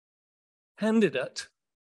candidate,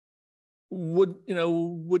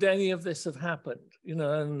 would any of this have happened? You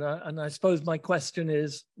know, and I suppose my question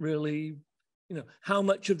is really, you know, how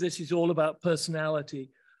much of this is all about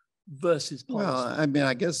personality versus policy? Well, I mean,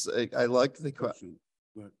 I guess I like the question.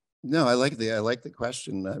 No, I like the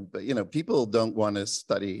question, but you know, people don't want to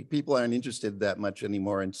study. People aren't interested that much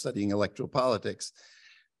anymore in studying electoral politics,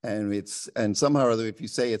 and somehow or other, if you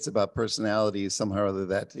say it's about personality, somehow or other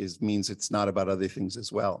that means it's not about other things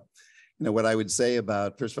as well. You know, what I would say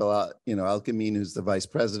about, first of all, you know, Alckmin, who's the vice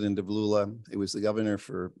president of Lula, he was the governor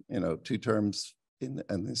for, you know, 2 terms in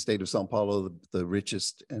the state of São Paulo, the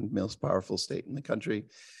richest and most powerful state in the country.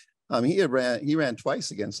 He ran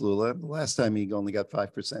twice against Lula. The last time he only got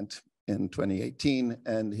 5% in 2018,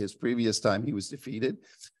 and his previous time he was defeated.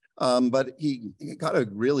 But he got a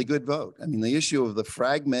really good vote. I mean, the issue of the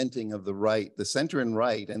fragmenting of the right, the center and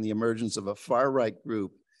right, and the emergence of a far right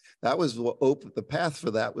group, that was the path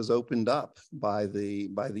for that was opened up by the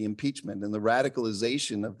impeachment and the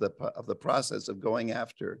radicalization of the process of going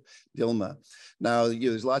after Dilma. Now,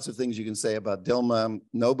 there's lots of things you can say about Dilma.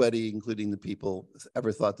 Nobody, including the people,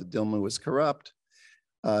 ever thought that Dilma was corrupt.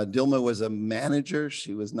 Dilma was a manager.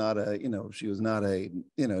 She was not a,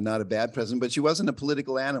 not a bad president, but she wasn't a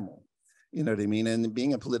political animal. You know what I mean? And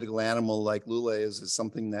being a political animal like Lula is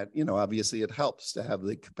something that, you know, obviously it helps to have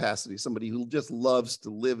the capacity, somebody who just loves to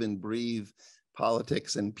live and breathe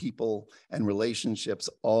politics and people and relationships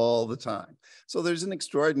all the time. So there's an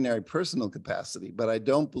extraordinary personal capacity, but I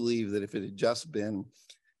don't believe that if it had just been,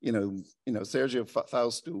 Sergio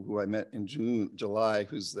Fausto, who I met in July,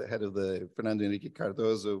 who's the head of the Fernando Henrique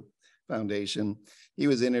Cardoso Foundation, he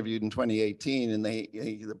was interviewed in 2018, and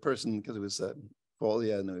the person, because it was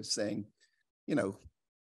Folia, and it was saying,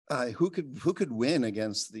 who could win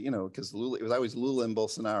against the, because Lula, it was always Lula and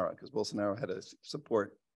Bolsonaro, because Bolsonaro had a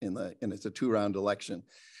support in it's a 2-round election.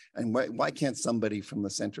 And why can't somebody from the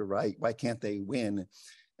center right, why can't they win?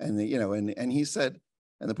 And and he said,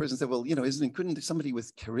 and the person said, well, couldn't somebody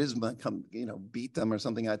with charisma come, beat them or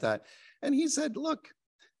something like that? And he said, look,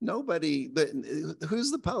 nobody,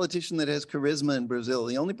 who's the politician that has charisma in Brazil?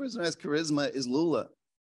 The only person who has charisma is Lula.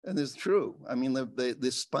 And it's true. I mean,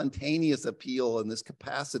 this spontaneous appeal and this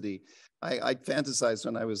capacity. I fantasized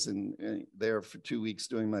when I was there for 2 weeks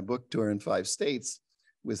doing my book tour in 5 states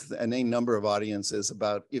with a number of audiences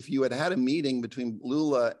about if you had had a meeting between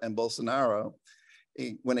Lula and Bolsonaro,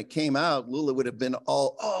 when it came out, Lula would have been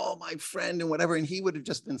all, oh, my friend and whatever, and he would have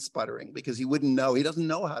just been sputtering because he wouldn't know, he doesn't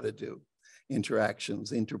know how to do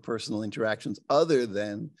interpersonal interactions other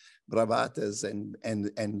than bravatas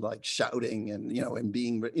and like shouting and and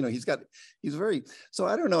being he's very, so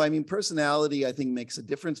I don't know, I mean, personality I think makes a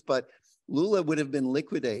difference, but Lula would have been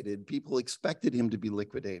liquidated. People expected him to be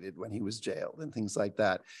liquidated when he was jailed and things like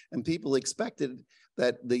that, and people expected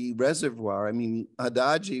that the reservoir, I mean,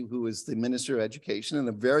 Haddad, who was the Minister of Education and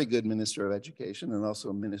a very good Minister of Education and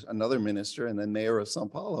also another minister and then mayor of Sao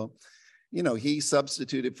Paulo, he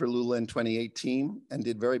substituted for Lula in 2018 and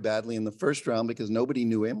did very badly in the first round because nobody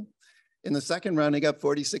knew him. In the second round, he got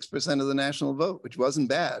 46% of the national vote, which wasn't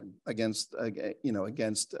bad against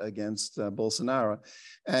Bolsonaro.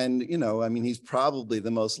 And, I mean, he's probably the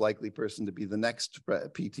most likely person to be the next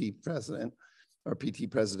PT president or PT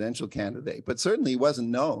presidential candidate, but certainly he wasn't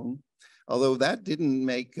known. Although that didn't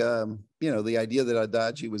make, the idea that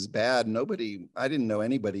Haddad was bad, I didn't know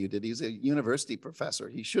anybody who did. He's a university professor.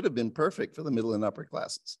 He should have been perfect for the middle and upper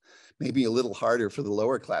classes, maybe a little harder for the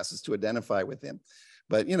lower classes to identify with him.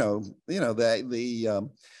 But, so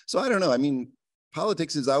I don't know. I mean,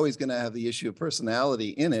 politics is always going to have the issue of personality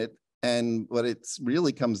in it. And what it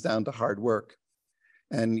really comes down to hard work.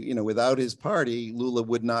 And, without his party, Lula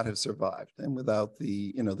would not have survived. And without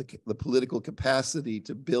the political capacity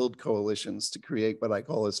to build coalitions, to create what I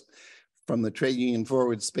call from the trade union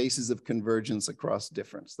forward, spaces of convergence across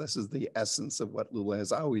difference. This is the essence of what Lula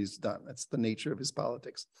has always done. That's the nature of his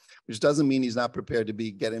politics, which doesn't mean he's not prepared to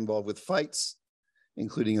get involved with fights,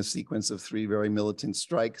 including a sequence of 3 very militant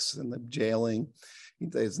strikes and the jailing.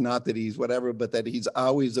 It's not that he's whatever, but that he's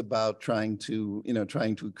always about trying to,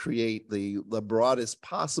 trying to create the broadest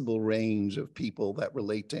possible range of people that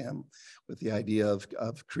relate to him, with the idea of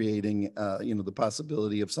creating, the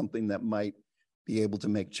possibility of something that might be able to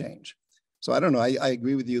make change. So I don't know. I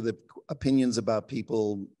agree with you that opinions about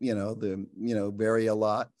people, vary a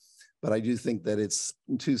lot, but I do think that it's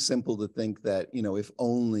too simple to think that, if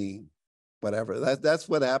only whatever. That's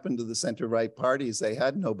what happened to the center-right parties. They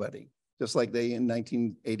had nobody. Just like they in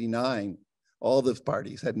 1989, all the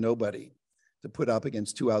parties had nobody to put up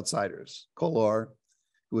against two outsiders, Collor,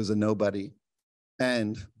 who was a nobody,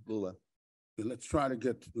 and Lula. Let's try to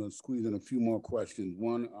squeeze in a few more questions.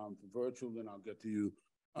 One for virtual, then I'll get to you.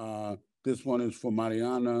 This one is for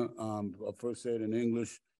Mariana. I'll first say it in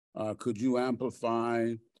English. Could you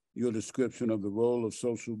amplify your description of the role of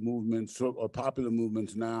social movements or popular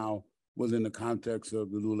movements now within the context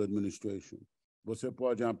of the Lula administration? Você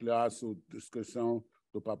pode ampliar sua descrição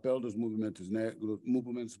do papel dos movimentos negros,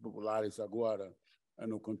 movimentos populares agora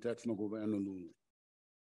no contexto do governo Lula?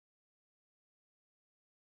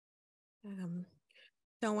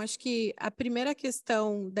 Então, acho que a primeira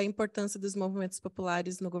questão da importância dos movimentos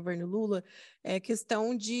populares no governo Lula é a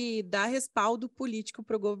questão de dar respaldo político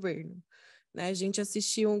para o governo. Né? A gente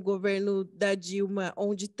assistiu um governo da Dilma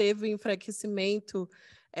onde teve o enfraquecimento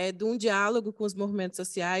de um diálogo com os movimentos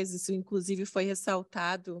sociais, isso inclusive foi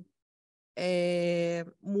ressaltado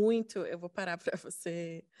muito. Eu vou parar para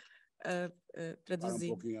você traduzir. Para um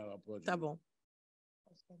pouquinho, ela pode. Tá bom.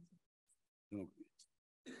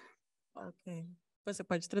 Ok. Você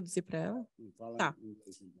pode traduzir para ela? Fala tá.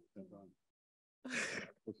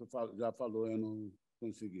 Você já falou, eu não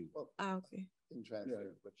consegui. Ok.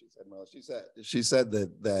 She said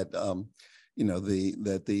that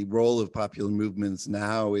the role of popular movements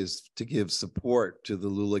now is to give support to the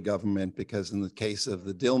Lula government, because in the case of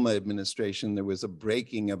the Dilma administration, there was a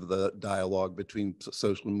breaking of the dialogue between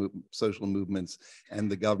social movements and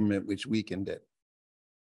the government, which weakened it.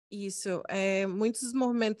 Isso. Muitos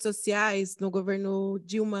movimentos sociais no governo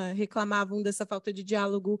Dilma reclamavam dessa falta de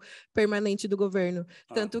diálogo permanente do governo.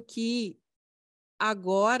 Tanto que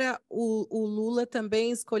agora o Lula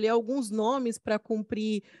também escolheu alguns nomes para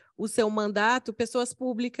cumprir o seu mandato, pessoas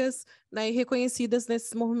públicas, né, e reconhecidas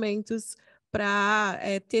nesses movimentos para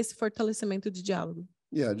ter esse fortalecimento de diálogo.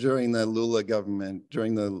 Yeah, during the Lula government,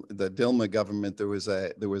 during the Dilma government, there was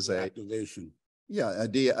a activation. Yeah,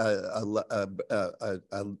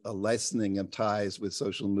 a lessening of ties with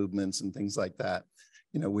social movements and things like that,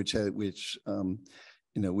 which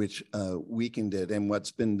weakened it. And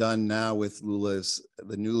what's been done now with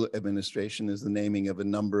the new administration is the naming of a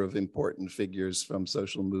number of important figures from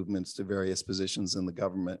social movements to various positions in the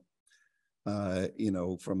government,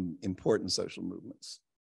 from important social movements.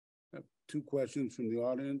 Two questions from the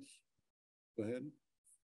audience. Go ahead.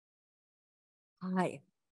 Hi.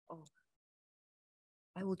 Oh.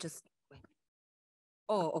 I will just wait.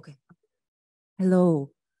 Oh, okay.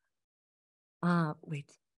 Hello.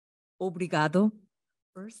 Wait. Obrigado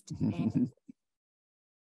first. And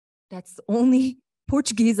that's the only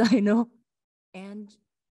Portuguese I know. And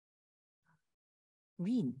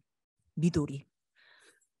green, midori.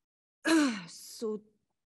 So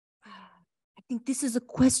I think this is a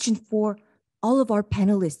question for all of our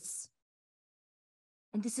panelists.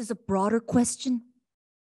 And this is a broader question.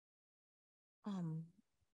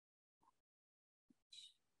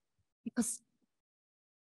 Because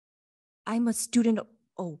I'm a student of,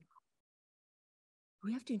 do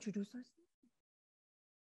we have to introduce ourselves?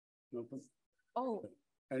 No. Oh.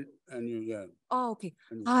 And you, yeah. Oh, okay.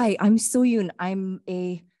 Hi, I'm Soyun. I'm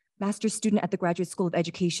a master's student at the Graduate School of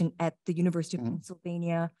Education at the University of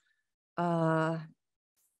Pennsylvania.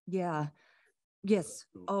 Yeah. Yes.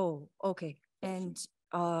 Oh, okay. And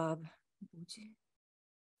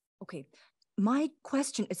okay. My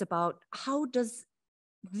question is about how does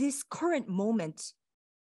this current moment,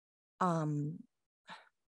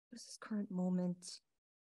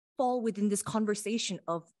 fall within this conversation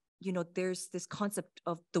of, there's this concept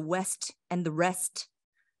of the West and the rest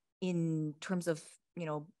in terms of,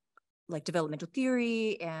 like developmental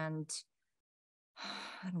theory and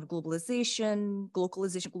globalization,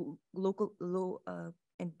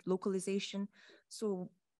 and localization.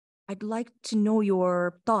 So I'd like to know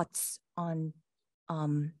your thoughts on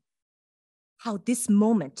how this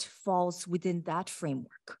moment falls within that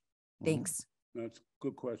framework. Thanks. That's a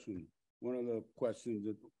good question. One of the questions,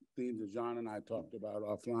 the themes that John and I talked about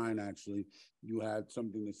offline, actually, you had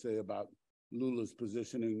something to say about Lula's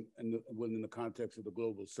positioning within the context of the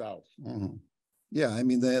global South. Yeah, I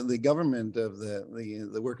mean, the government of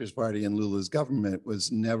the Workers' Party and Lula's government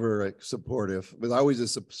was never supportive, was always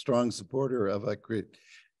a strong supporter of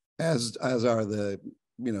as are the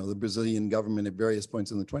Brazilian government at various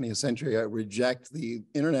points in the 20th century. Reject the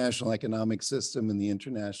international economic system, and the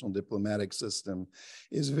international diplomatic system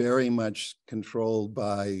is very much controlled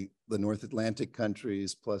by the North Atlantic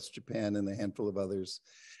countries plus Japan and a handful of others.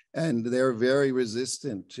 And they're very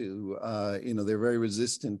resistant to, they're very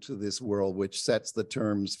resistant to this world, which sets the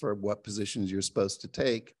terms for what positions you're supposed to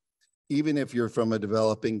take, even if you're from a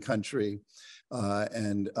developing country,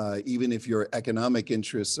 and even if your economic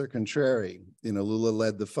interests are contrary. Lula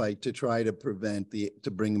led the fight to try to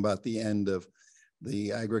bring about the end of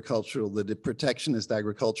the protectionist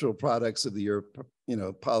agricultural products of the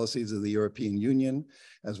policies of the European Union,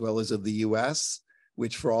 as well as of the US,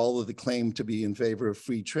 which for all of the claim to be in favor of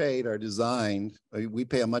free trade are designed. We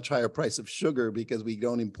pay a much higher price of sugar because we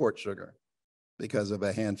don't import sugar because of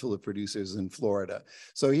a handful of producers in Florida.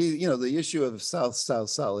 So the issue of South-South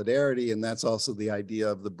solidarity, and that's also the idea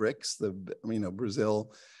of the BRICS,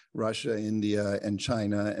 Brazil, Russia, India, and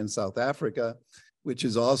China, and South Africa, which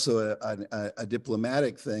is also a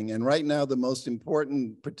diplomatic thing. And right now, the most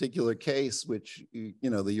important particular case, which the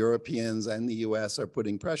Europeans and the US are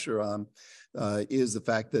putting pressure on, is the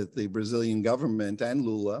fact that the Brazilian government and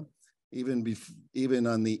Lula, even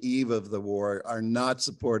on the eve of the war, are not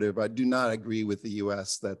supportive. I do not agree with the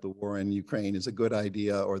US that the war in Ukraine is a good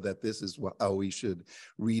idea, or that this is how we should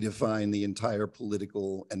redefine the entire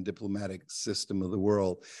political and diplomatic system of the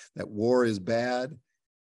world. That war is bad.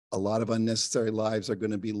 A lot of unnecessary lives are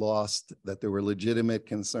going to be lost, that there were legitimate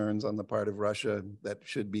concerns on the part of Russia that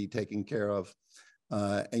should be taken care of,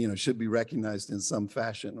 should be recognized in some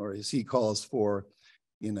fashion, or as he calls for,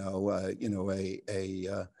 a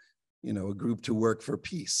group to work for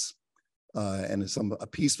peace, and a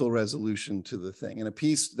peaceful resolution to the thing. And a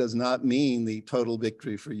peace does not mean the total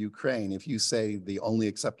victory for Ukraine. If you say the only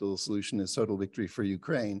acceptable solution is total victory for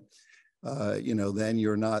Ukraine, then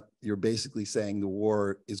you're basically saying the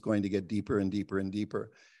war is going to get deeper and deeper and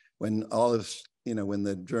deeper. When when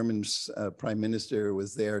the German prime minister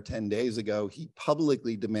was there 10 days ago, he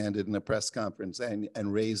publicly demanded in a press conference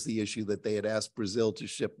and raised the issue that they had asked Brazil to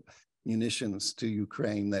ship munitions to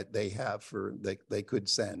Ukraine that they could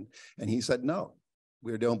send. And he said, no,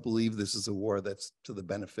 we don't believe this is a war that's to the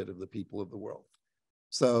benefit of the people of the world.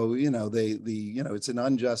 So, it's an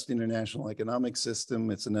unjust international economic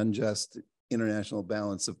system. It's an unjust international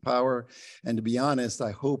balance of power. And to be honest,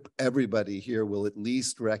 I hope everybody here will at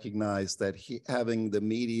least recognize that having the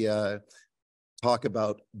media talk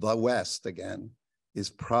about the West again is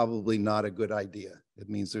probably not a good idea. It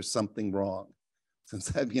means there's something wrong. Since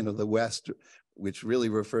the West, which really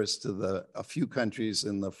refers to a few countries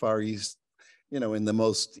in the Far East, in the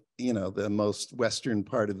most western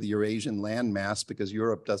part of the Eurasian landmass, because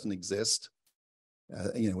Europe doesn't exist.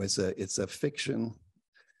 It's a fiction.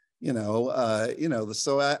 So I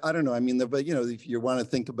don't know. I mean, but if you want to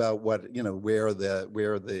think about what where the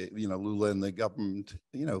Lula and the government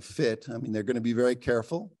fit, I mean, they're going to be very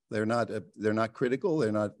careful. They're not critical.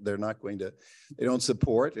 They don't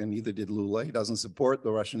support, and neither did Lula. He doesn't support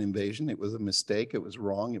the Russian invasion. It was a mistake. It was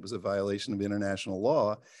wrong. It was a violation of international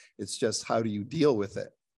law. It's just, how do you deal with it?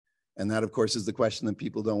 And that, of course, is the question that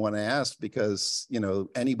people don't want to ask, because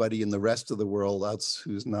anybody in the rest of the world else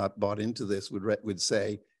who's not bought into this would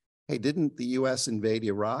say, hey, didn't the US invade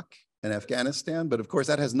Iraq and Afghanistan? But of course,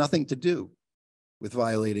 that has nothing to do with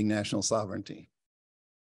violating national sovereignty.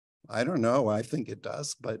 I don't know. I think it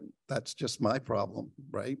does, but that's just my problem,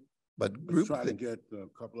 right? But let's try to get a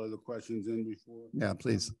couple other questions in before. Yeah,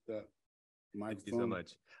 please. Thank you so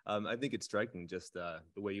much. I think it's striking just the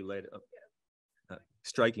way you laid up.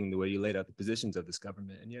 Striking the way you laid out the positions of this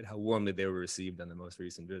government, and yet how warmly they were received on the most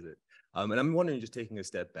recent visit. And I'm wondering, just taking a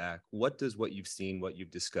step back, what does what you've seen, what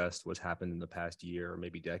you've discussed, what's happened in the past year or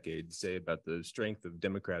maybe decade say about the strength of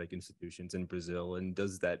democratic institutions in Brazil? And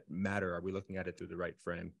does that matter? Are we looking at it through the right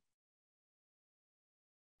frame?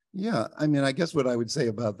 Yeah, I mean, I guess what I would say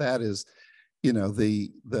about that is,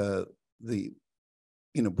 Brazil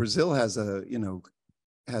has a,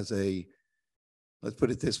 let's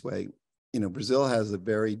put it this way, Brazil has a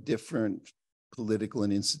very different political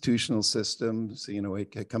and institutional system. So,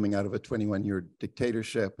 coming out of a 21-year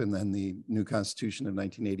dictatorship and then the new constitution of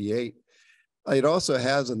 1988. It also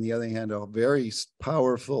has, on the other hand, a very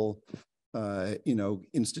powerful,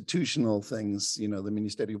 institutional things, the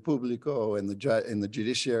Ministério Público and the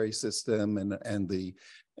judiciary system and the,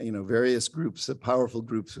 various groups, powerful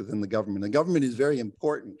groups within the government. The government is very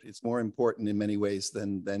important. It's more important in many ways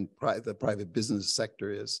than the private business sector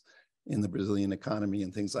is. in the Brazilian economy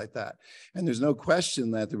and things like that. And there's no question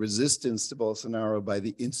that the resistance to Bolsonaro by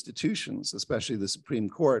the institutions, especially the Supreme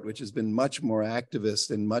Court, which has been much more activist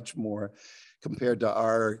and much more compared to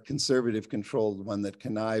our conservative controlled one that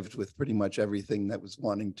connived with pretty much everything that was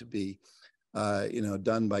wanting to be,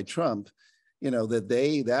 done by Trump,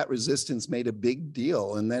 that resistance made a big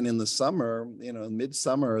deal. And then in the summer,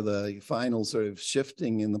 midsummer, the final sort of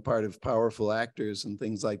shifting in the part of powerful actors and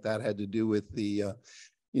things like that had to do with the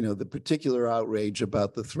particular outrage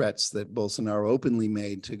about the threats that Bolsonaro openly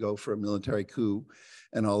made to go for a military coup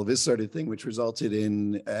and all of this sort of thing, which resulted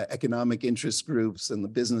in economic interest groups and the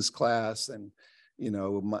business class and,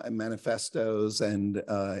 manifestos and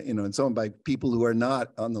so on by people who are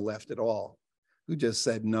not on the left at all, who just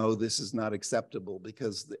said, no, this is not acceptable,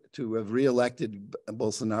 because to have reelected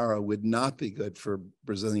Bolsonaro would not be good for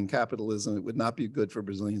Brazilian capitalism. It would not be good for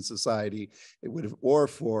Brazilian society. It would have, or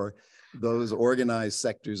for those organized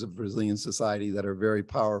sectors of Brazilian society that are very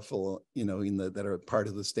powerful, that are part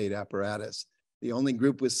of the state apparatus. The only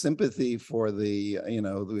group with sympathy for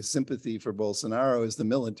with sympathy for Bolsonaro is the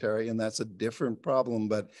military, and that's a different problem,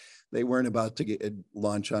 but they weren't about to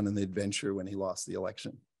launch on an adventure when he lost the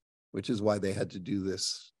election, which is why they had to do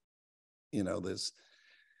this,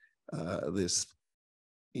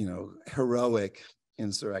 heroic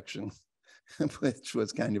insurrection, which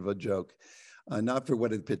was kind of a joke, not for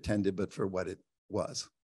what it pretended, but for what it was.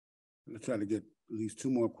 I'm gonna try to get at least 2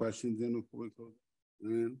 more questions in before we close.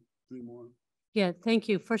 And 3 more. Yeah, thank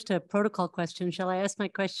you. First, a protocol question. Shall I ask my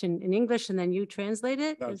question in English and then you translate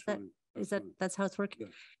it? That's how it's working?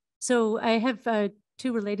 Yeah. So I have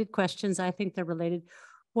 2 related questions. I think they're related.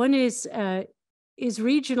 One is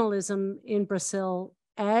regionalism in Brazil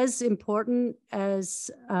as important as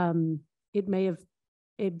it may have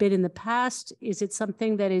been in the past? Is it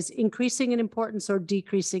something that is increasing in importance or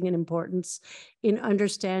decreasing in importance in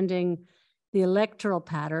understanding the electoral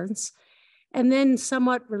patterns? And then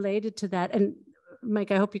somewhat related to that, and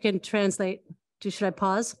Mike, I hope you can translate. Should I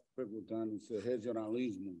pause?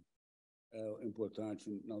 Regionalismo é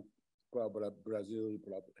importante para o Brasil e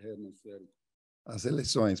para as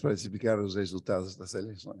eleições, para explicar os resultados das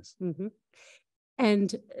eleições.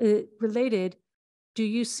 And related, do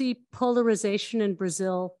you see polarization in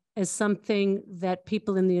Brazil as something that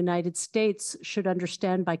people in the United States should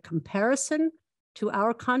understand by comparison to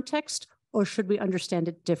our context, or should we understand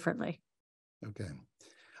it differently? Okay.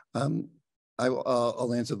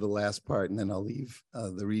 I'll answer the last part, and then I'll leave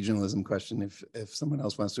the regionalism question if someone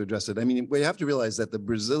else wants to address it. I mean, we have to realize that the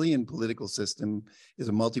Brazilian political system is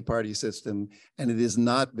a multi-party system, and it is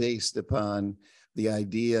not based upon the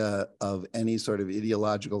idea of any sort of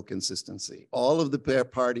ideological consistency. All of the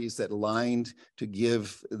parties that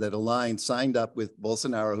signed up with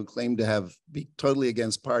Bolsonaro, who claimed to be totally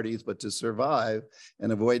against parties, but to survive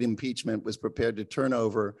and avoid impeachment, was prepared to turn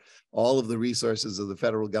over all of the resources of the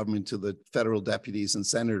federal government to the federal deputies and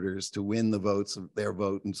senators to win the votes of their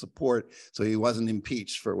vote and support, so he wasn't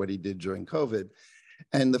impeached for what he did during COVID.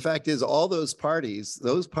 And the fact is, all those parties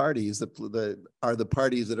are the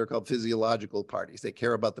parties that are called physiological parties. They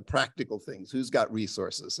care about the practical things, who's got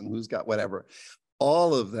resources and who's got whatever.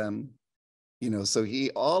 All of them,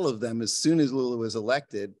 all of them, as soon as Lula was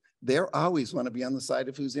elected, they always want to be on the side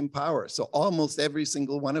of who's in power. So almost every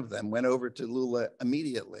single one of them went over to Lula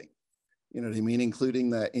immediately. You know what I mean? Including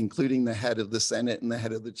the head of the Senate and the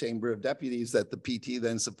head of the Chamber of Deputies, that the PT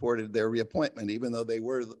then supported their reappointment, even though they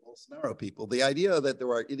were the Bolsonaro people. The idea that there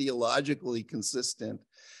are ideologically consistent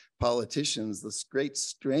politicians, the great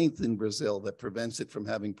strength in Brazil that prevents it from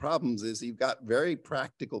having problems is you've got very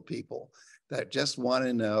practical people that just want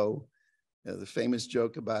to know, the famous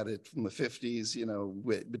joke about it from the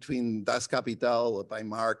 50s, between Das Kapital by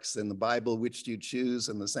Marx and the Bible, which do you choose?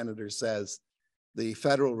 And the senator says, the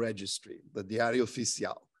Federal Registry, the Diário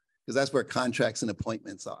Oficial, because that's where contracts and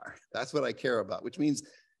appointments are. That's what I care about, which means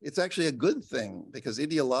it's actually a good thing, because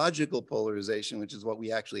ideological polarization, which is what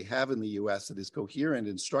we actually have in the US, that is coherent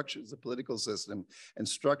and structures the political system and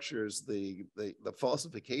structures the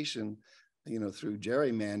falsification, through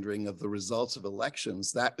gerrymandering of the results of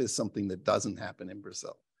elections, that is something that doesn't happen in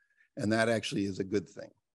Brazil. And that actually is a good thing.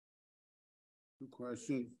 Good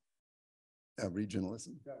question.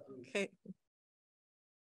 Regionalism. Okay.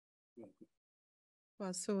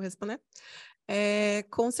 Posso responder?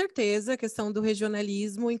 Com certeza, a questão do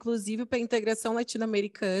regionalismo, inclusive para a integração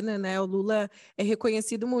latino-americana, né? O Lula é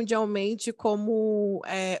reconhecido mundialmente como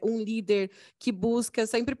um líder que busca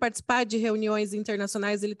sempre participar de reuniões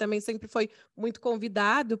internacionais. Ele também sempre foi muito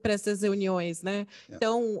convidado para essas reuniões, né?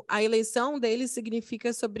 Então, a eleição dele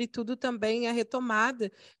significa, sobretudo, também a retomada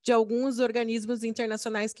de alguns organismos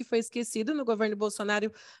internacionais que foi esquecido no governo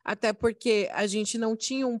Bolsonaro, até porque a gente não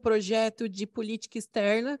tinha um projeto de política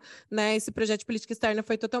externa, né? Esse projeto de política externa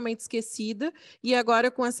foi totalmente esquecida, e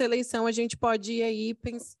agora com essa eleição a gente pode ir aí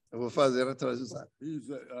pensar. Eu vou fazer a tradução.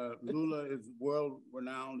 Lula is world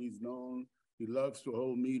renowned, he's known, he loves to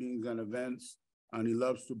hold meetings and events, and he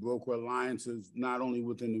loves to broker alliances, not only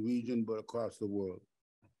within the region, but across the world.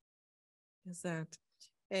 Exato.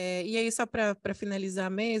 E aí, só para finalizar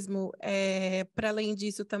mesmo, para além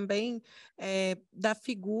disso também, da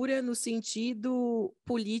figura no sentido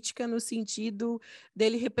política, no sentido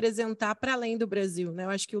dele representar para além do Brasil, né? Eu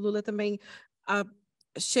acho que o Lula também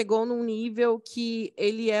chegou num nível que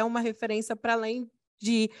ele é uma referência para além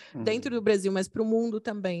de dentro do Brasil, mas para o mundo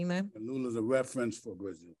também, né? And Lula is a reference for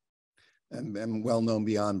Brazil. And well known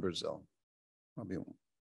beyond Brazil. Oh,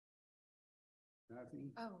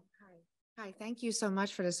 hi. Hi, thank you so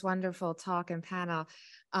much for this wonderful talk and panel.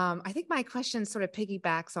 I think my question sort of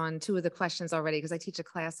piggybacks on two of the questions already, because I teach a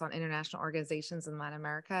class on international organizations in Latin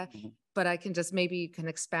America, but I can just maybe you can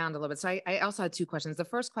expound a little bit. So I also had two questions. The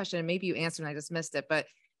first question, and maybe you answered and I just missed it, but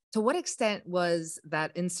to what extent was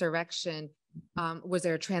that insurrection, was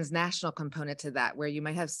there a transnational component to that, where you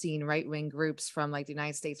might have seen right-wing groups from like the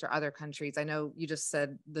United States or other countries? I know you just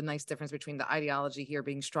said the nice difference between the ideology here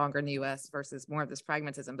being stronger in the US versus more of this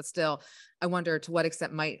pragmatism, but still, I wonder to what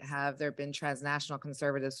extent might have there been transnational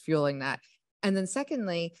conservatives fueling that? And then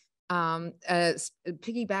secondly,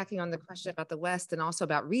 piggybacking on the question about the West and also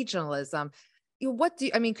about regionalism,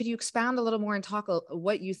 could you expound a little more and talk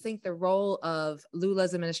what you think the role of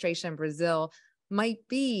Lula's administration in Brazil might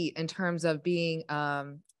be in terms of being,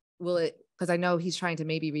 because I know he's trying to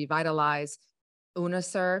maybe revitalize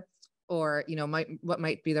UNASUR, or, what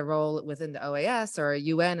might be the role within the OAS or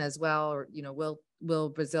UN as well, or,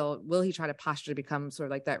 will he try to posture to become sort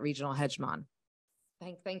of like that regional hegemon?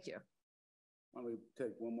 Thank you. Why don't we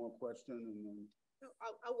take one more question and then. No,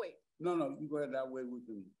 I'll wait. No, you go ahead, that way we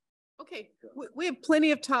can. Okay, we have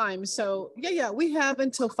plenty of time. So we have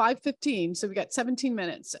until 5:15. So we got 17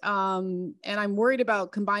 minutes. And I'm worried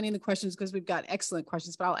about combining the questions because we've got excellent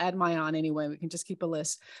questions, but I'll add mine on anyway. We can just keep a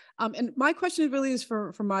list. And my question really is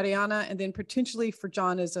for Mariana, and then potentially for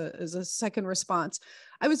John as a second response.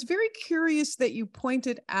 I was very curious that you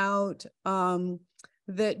pointed out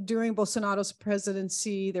that during Bolsonaro's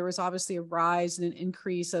presidency, there was obviously a rise and an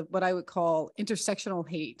increase of what I would call intersectional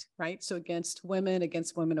hate, right? So against women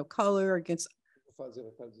of color, against.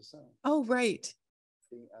 Oh, right.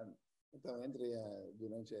 Então,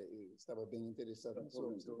 estava bem interessado na sua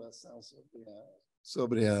observação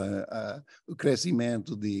sobre o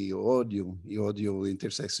crescimento de ódio e ódio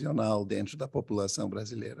interseccional dentro da população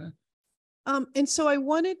brasileira. And so I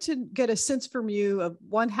wanted to get a sense from you of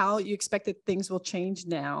one, how you expect that things will change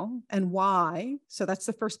now and why. So that's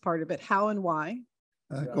the first part of it, how and why.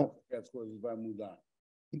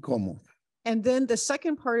 Como. And then the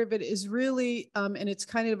second part of it is really, and it's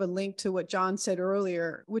kind of a link to what John said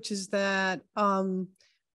earlier, which is that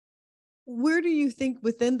where do you think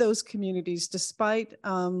within those communities, despite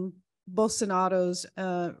Bolsonaro's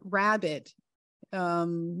rabid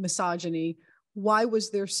misogyny, why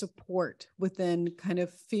was there support within kind of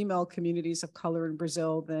female communities of color in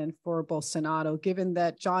Brazil than for Bolsonaro, given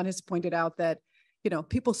that John has pointed out that,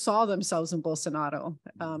 people saw themselves in Bolsonaro.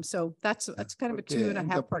 So that's kind of a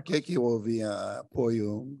 2.5 part. Por que houve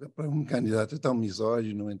apoio para candidato tão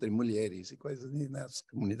misógino entre mulheres e coisas nessas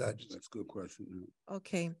comunidades? That's a good question.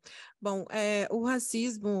 Ok. Bom, o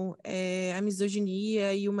racismo, a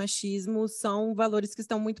misoginia e o machismo são valores que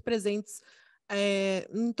estão muito presentes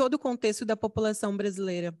em todo o contexto da população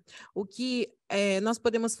brasileira. O que nós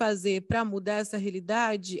podemos fazer para mudar essa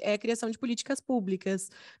realidade é a criação de políticas públicas,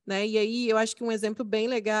 né? E aí eu acho que um exemplo bem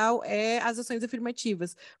legal é as ações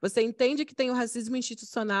afirmativas. Você entende que tem o racismo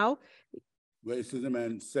institucional. Racism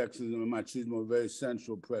and sexism and machismo are very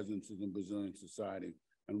central presences in Brazilian society.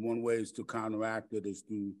 And one way is to counteract it is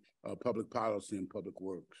through public policy and public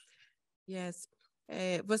works. Yes.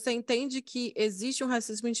 Você entende que existe um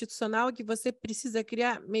racismo institucional, que você precisa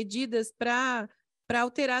criar medidas para para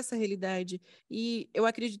alterar essa realidade. E eu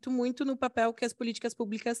acredito muito no papel que as políticas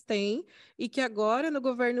públicas têm e que agora, no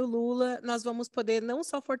governo Lula, nós vamos poder não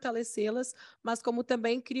só fortalecê-las, mas como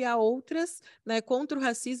também criar outras, né, contra o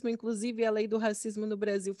racismo. Inclusive, a lei do racismo no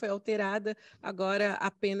Brasil foi alterada, agora a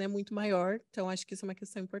pena é muito maior. Então, acho que isso é uma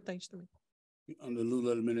questão importante também. Under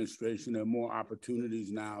Lula administration, there are more opportunities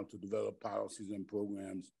now to develop policies and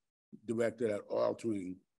programs directed at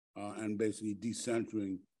altering and basically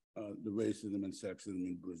decentering the racism and sexism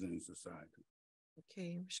in Brazilian society.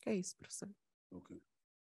 Ok, acho que é isso, professor. Okay.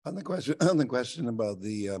 On the question about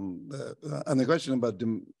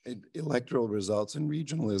electoral results and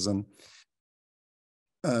regionalism,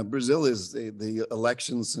 Brazil is the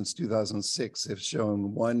elections since 2006 have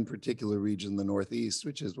shown one particular region, the Northeast,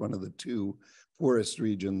 which is one of the two poorest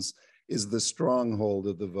regions, is the stronghold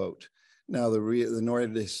of the vote. Now, the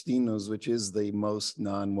Nordestinos, which is the most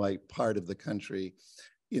non-white part of the country,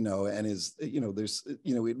 and is, there's,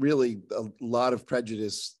 it really, a lot of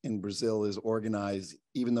prejudice in Brazil is organized,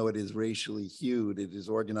 even though it is racially hued, it is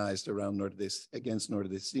organized around against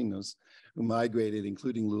Nordestinos who migrated,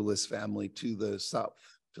 including Lula's family, to the south,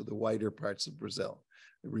 to the whiter parts of Brazil,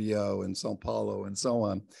 Rio and Sao Paulo and so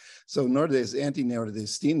on. So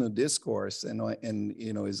anti-Nordestino discourse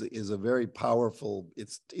is a very powerful,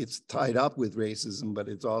 it's tied up with racism, but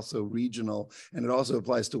it's also regional, and it also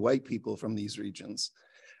applies to white people from these regions.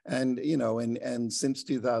 And, and since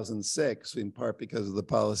 2006, in part because of the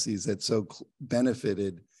policies that so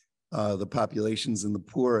benefited the populations in the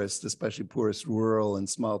poorest, especially poorest rural and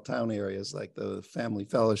small town areas, like the family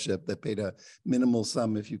fellowship that paid a minimal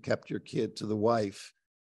sum if you kept your kid to the wife,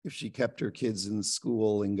 if she kept her kids in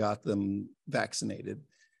school and got them vaccinated.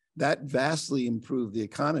 That vastly improved the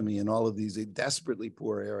economy in all of these desperately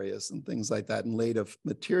poor areas and things like that, and laid a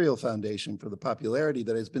material foundation for the popularity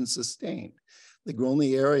that has been sustained. The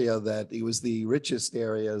only area that it was the richest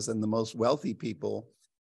areas and the most wealthy people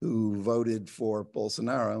who voted for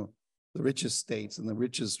Bolsonaro, the richest states and the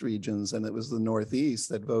richest regions, and it was the Northeast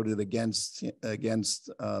that voted against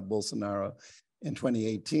Bolsonaro in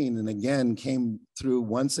 2018, and again came through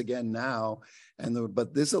once again now.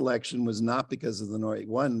 But this election was not because of the North,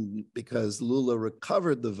 one, because Lula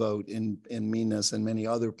recovered the vote in Minas and many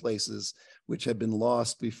other places which had been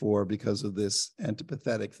lost before because of this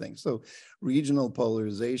antipathetic thing. So regional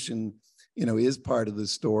polarization, is part of the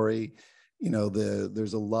story.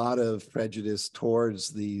 There's a lot of prejudice towards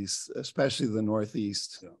these, especially the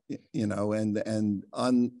Northeast, and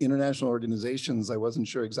on international organizations, I wasn't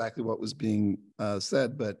sure exactly what was being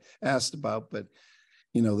said, but asked about, but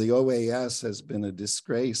the OAS has been a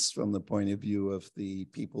disgrace from the point of view of the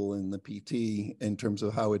people in the PT in terms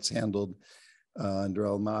of how it's handled under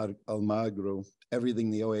Almagro.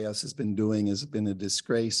 Everything the OAS has been doing has been a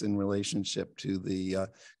disgrace in relationship to the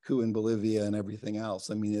coup in Bolivia and everything else.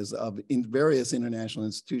 I mean, various international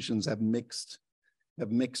institutions have mixed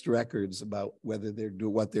records about whether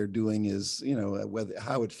what they're doing is,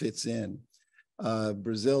 how it fits in.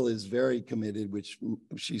 Brazil is very committed, which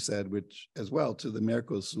she said, which as well, to the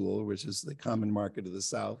Mercosul, which is the common market of the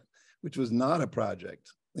South, which was not a project.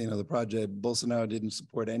 The project, Bolsonaro didn't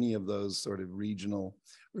support any of those sort of regional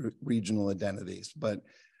identities. But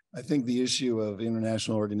I think the issue of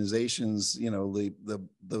international organizations, the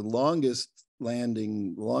longest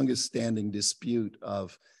standing dispute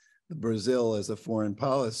of Brazil as a foreign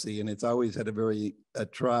policy, and it's always had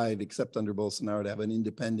tried, except under Bolsonaro, to have an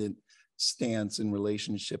independent stance in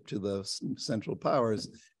relationship to the central powers,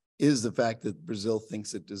 is the fact that Brazil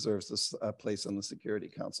thinks it deserves a place on the Security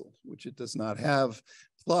Council, which it does not have.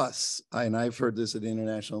 Plus, and I've heard this at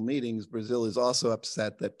international meetings, Brazil is also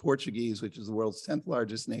upset that Portuguese, which is the world's 10th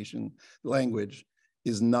largest language,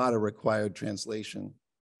 is not a required translation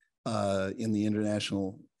in the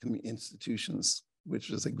international institutions,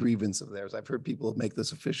 which is a grievance of theirs. I've heard people make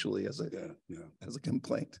this officially as a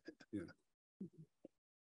complaint. Yeah.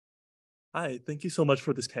 Hi, thank you so much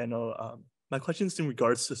for this panel. My question is in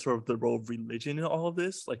regards to sort of the role of religion in all of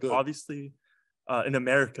this. Like, obviously, in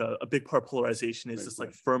America, a big part of polarization is this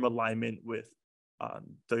firm alignment with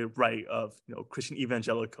the right of Christian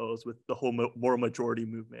evangelicals, with the whole moral majority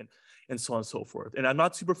movement, and so on and so forth. And I'm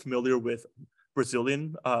not super familiar with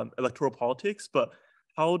Brazilian electoral politics, but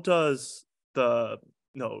how does the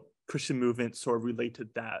Christian movement sort of relate to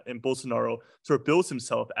that? And Bolsonaro sort of bills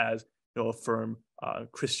himself as a firm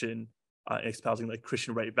Christian, espousing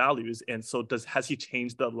Christian right values. And so has he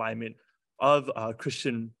changed the alignment of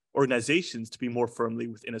Christian organizations to be more firmly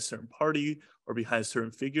within a certain party or behind a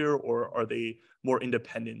certain figure, or are they more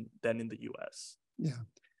independent than in the US? Yeah.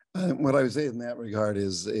 What I would say in that regard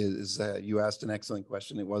is you asked an excellent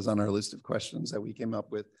question. It was on our list of questions that we came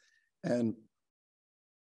up with. And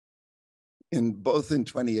both in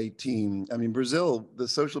 2018, I mean, Brazil, the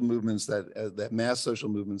social movements that mass social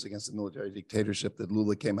movements against the military dictatorship that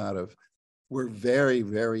Lula came out of were very,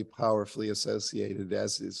 very powerfully associated,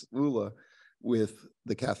 as is Lula, with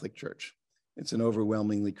the Catholic Church. It's an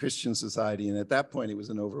overwhelmingly Christian society, and at that point, it was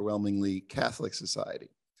an overwhelmingly Catholic society.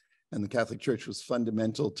 And the Catholic Church was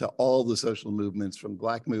fundamental to all the social movements, from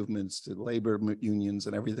Black movements to labor unions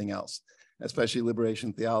and everything else, especially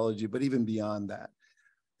liberation theology, but even beyond that.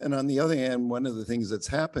 And on the other hand, one of the things that's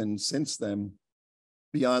happened since then,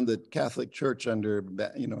 beyond the Catholic Church under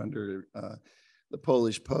the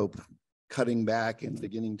Polish Pope cutting back and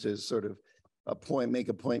beginning to sort of make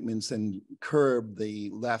appointments and curb the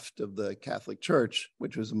left of the Catholic Church,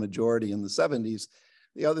 which was a majority in the 70s,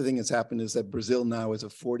 the other thing that's happened is that Brazil now is a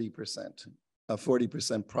 40%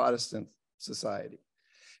 Protestant society.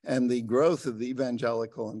 And the growth of the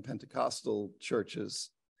evangelical and Pentecostal churches,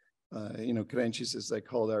 crentes as they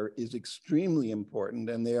call it, is extremely important.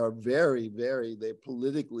 And they are they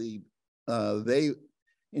politically,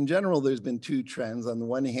 in general, there's been two trends. On the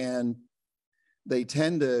one hand, they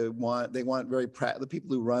tend to want the people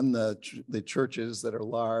who run the churches that are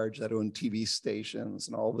large, that own TV stations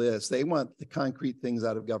and all this, they want the concrete things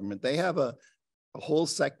out of government. They have a whole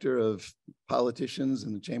sector of politicians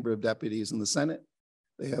in the Chamber of Deputies and the Senate.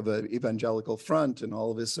 They have an evangelical front and all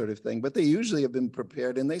of this sort of thing, but they usually have been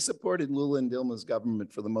prepared, and they supported Lula and Dilma's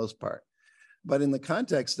government for the most part. But in the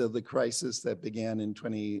context of the crisis that began in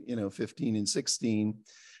 2015 and 16,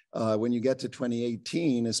 when you get to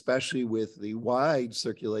 2018, especially with the wide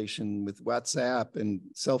circulation with WhatsApp and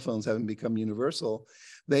cell phones having become universal,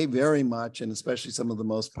 they very much, and especially some of the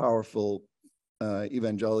most powerful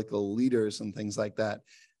evangelical leaders and things like that,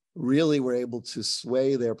 really were able to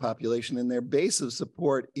sway their population, and their base of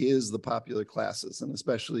support is the popular classes, and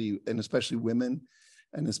especially women,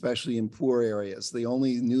 and especially in poor areas. The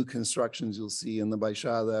only new constructions you'll see in the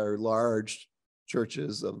Baixada are large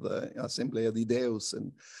churches of the Assembleia de Deus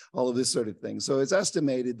and all of this sort of thing. So it's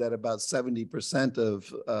estimated that about 70%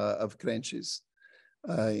 of crentes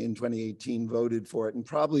in 2018 voted for it, and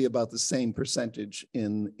probably about the same percentage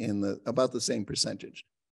about the same percentage.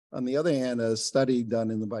 On the other hand, a study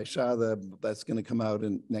done in the Baixada that's going to come out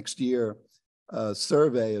next year, a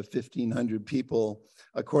survey of 1,500 people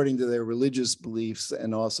according to their religious beliefs,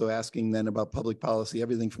 and also asking then about public policy,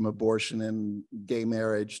 everything from abortion and gay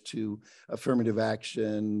marriage to affirmative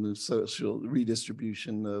action, social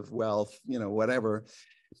redistribution of wealth, whatever,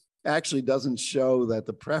 actually doesn't show that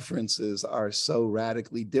the preferences are so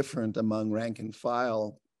radically different among rank and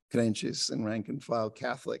file crentes and rank and file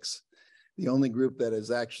Catholics. The only group that is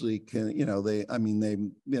actually, the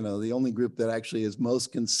only group that actually is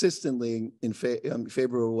most consistently in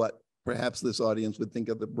favor of what perhaps this audience would think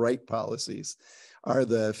of the bright policies are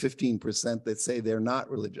the 15% that say they're not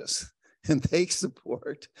religious, and they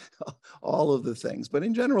support all of the things. But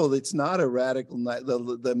in general, it's not a radical,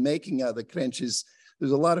 the making of the crentes.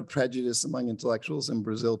 There's a lot of prejudice among intellectuals in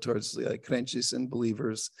Brazil towards crentes and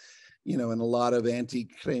believers, and a lot of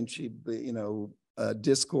anti-crente,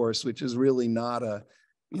 discourse, which is really not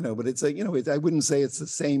but it's I wouldn't say it's the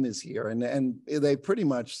same as here. And they pretty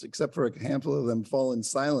much, except for a handful of them, fallen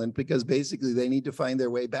silent because basically they need to find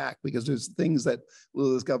their way back, because there's things that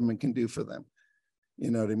Lula's government can do for them.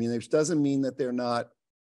 You know what I mean? Which doesn't mean that they're not,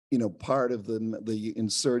 part of the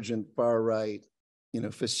insurgent far right,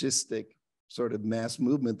 fascistic sort of mass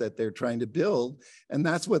movement that they're trying to build. And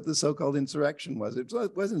that's what the so-called insurrection was. It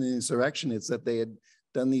wasn't an insurrection. It's that they had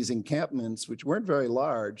done these encampments, which weren't very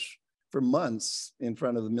large, for months in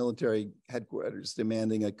front of the military headquarters,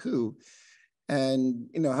 demanding a coup. And,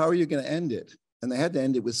 how are you going to end it? And they had to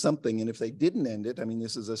end it with something. And if they didn't end it,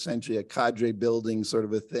 this is essentially a cadre building sort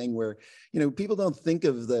of a thing where, people don't think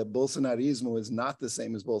of the Bolsonarismo as not the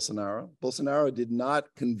same as Bolsonaro. Bolsonaro did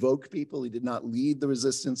not convoke people. He did not lead the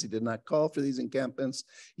resistance. He did not call for these encampments.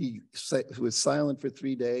 He was silent for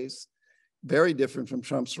 3 days. Very different from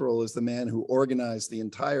Trump's role as the man who organized the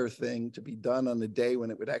entire thing to be done on the day when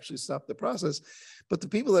it would actually stop the process. But the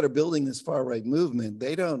people that are building this far-right movement,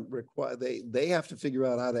 they have to figure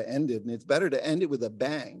out how to end it. And it's better to end it with a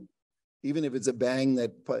bang, even if it's a bang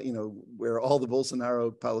that, where all the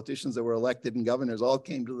Bolsonaro politicians that were elected and governors all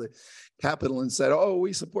came to the Capitol and said, oh,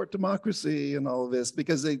 we support democracy and all of this,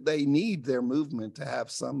 because they need their movement to have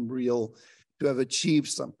some real, to have achieved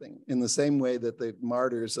something, in the same way that the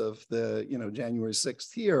martyrs of the January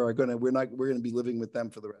 6th here are we're going to be living with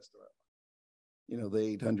them for the rest of our life. The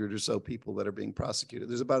 800 or so people that are being prosecuted.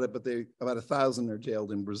 There's about 1,000 are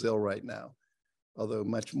jailed in Brazil right now. Although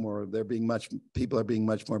much more, people are being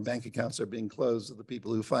much more, bank accounts are being closed of the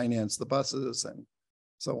people who finance the buses and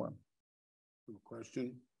so on.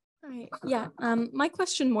 Question? Right. Yeah. My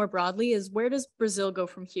question more broadly is, where does Brazil go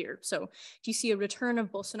from here? So do you see a return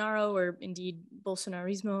of Bolsonaro, or indeed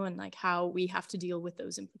Bolsonarismo, and like how we have to deal with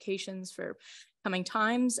those implications for coming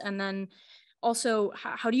times? And then also,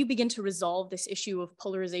 how do you begin to resolve this issue of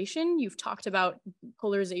polarization? You've talked about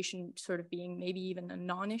polarization sort of being maybe even a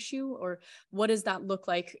non-issue, or what does that look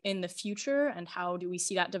like in the future? And how do we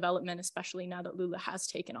see that development, especially now that Lula has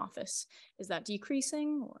taken office? Is that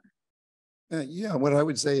decreasing, or? Yeah, what I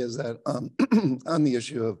would say is that on the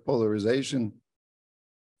issue of polarization,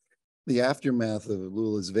 the aftermath of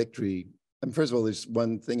Lula's victory, and first of all, there's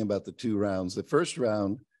one thing about the two rounds. The first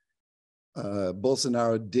round,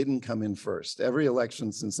 Bolsonaro didn't come in first. Every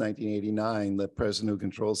election since 1989, the president who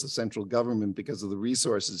controls the central government, because of the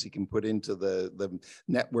resources he can put into the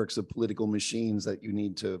networks of political machines that you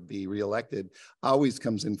need to be reelected, always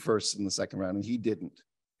comes in first in the second round, and he didn't.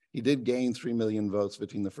 He did gain 3 million votes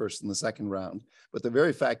between the first and the second round, but the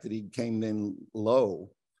very fact that he came in low,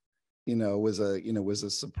 was a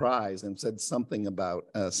surprise and said something about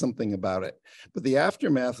it. But the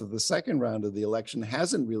aftermath of the second round of the election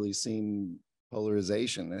hasn't really seen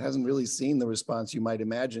polarization. It hasn't really seen the response you might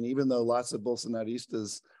imagine, even though lots of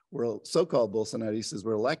Bolsonaristas so-called Bolsonaristas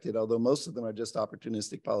were elected, although most of them are just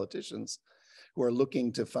opportunistic politicians who are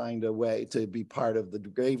looking to find a way to be part of the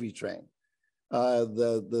gravy train.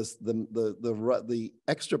 The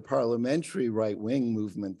extra parliamentary right-wing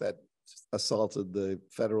movement that assaulted the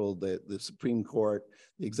Supreme Court,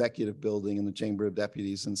 the executive building, and the Chamber of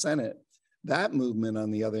Deputies and Senate, that movement,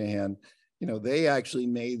 on the other hand, they actually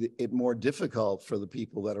made it more difficult for the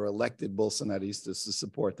people that are elected Bolsonaristas to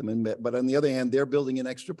support them. But on the other hand, they're building an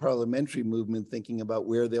extra parliamentary movement thinking about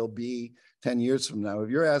where they'll be 10 years from now. If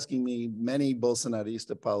you're asking me, many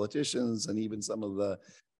Bolsonarista politicians and even some of the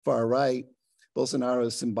far right, Bolsonaro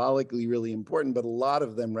is symbolically really important, but a lot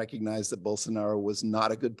of them recognize that Bolsonaro was not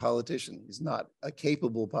a good politician. He's not a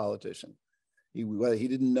capable politician. He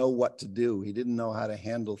didn't know what to do. He didn't know how to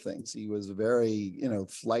handle things. He was very,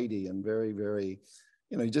 flighty and very, very,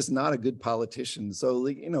 just not a good politician. So,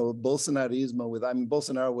 Bolsonarismo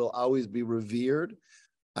Bolsonaro will always be revered.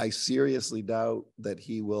 I seriously doubt that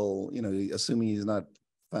he will, assuming he's not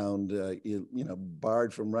found,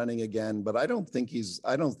 barred from running again. But I don't think he's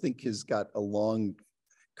got a long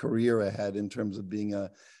career ahead in terms of being a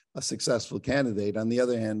successful candidate. On the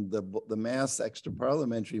other hand, the mass extra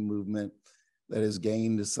parliamentary movement that has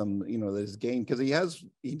gained because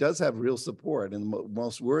he does have real support, and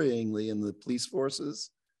most worryingly in the police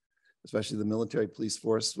forces, especially the military police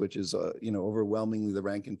force, which is overwhelmingly the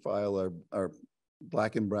rank and file are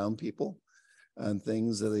Black and brown people. And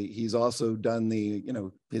things that he's also done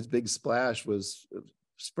his big splash was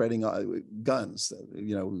spreading guns.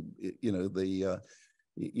 He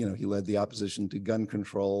led the opposition to gun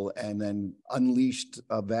control and then unleashed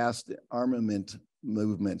a vast armament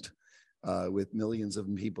movement with millions of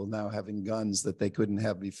people now having guns that they couldn't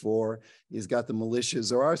have before. He's got the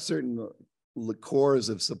militias. There are certain cores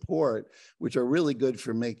of support which are really good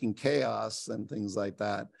for making chaos and things like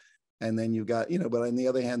that. And then you got, but on the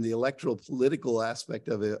other hand, the electoral political aspect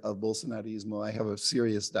of Bolsonarismo, I have a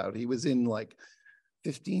serious doubt. He was in like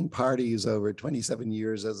 15 parties over 27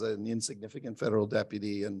 years as an insignificant federal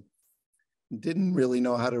deputy and didn't really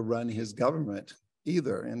know how to run his government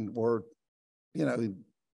either.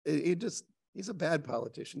 He's a bad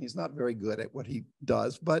politician. He's not very good at what he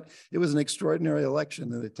does, but it was an extraordinary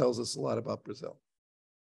election and it tells us a lot about Brazil.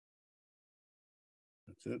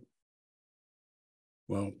 That's it.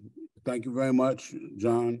 Well, thank you very much,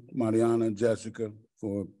 John, Mariana, and Jessica,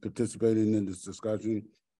 for participating in this discussion.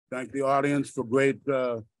 Thank the audience for great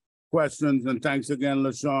questions, and thanks again,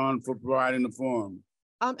 LaShawn, for providing the forum.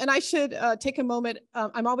 And I should take a moment,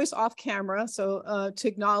 I'm always off camera, so to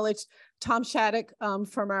acknowledge Tom Shattuck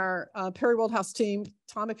from our Perry Woldhouse team.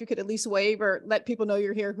 Tom, if you could at least wave or let people know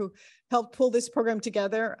you're here, who helped pull this program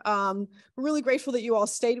together. We're really grateful that you all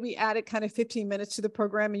stayed. We added kind of 15 minutes to the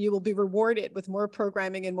program, and you will be rewarded with more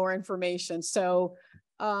programming and more information. So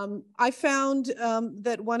I found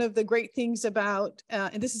that one of the great things about,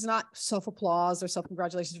 and this is not self-applause or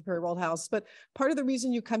self-congratulations for Perry Woldhouse, but part of the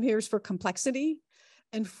reason you come here is for complexity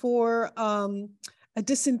and for a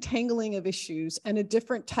disentangling of issues and a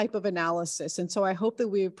different type of analysis. And so I hope that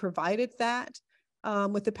we have provided that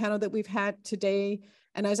with the panel that we've had today.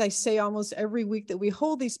 And as I say almost every week that we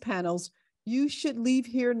hold these panels, you should leave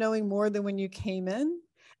here knowing more than when you came in.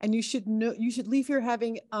 And you should leave here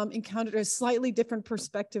having encountered a slightly different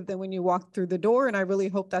perspective than when you walked through the door. And I really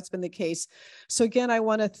hope that's been the case. So again, I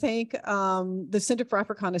want to thank the Center for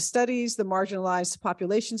Africana Studies, the Marginalized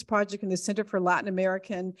Populations Project, and the Center for Latin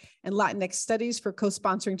American and Latinx Studies for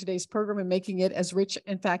co-sponsoring today's program and making it as rich,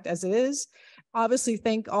 in fact, as it is. Obviously,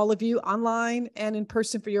 thank all of you online and in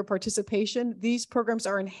person for your participation. These programs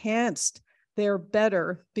are enhanced. They're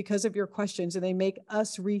better because of your questions, and they make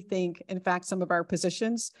us rethink, in fact, some of our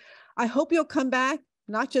positions. I hope you'll come back,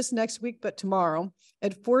 not just next week, but tomorrow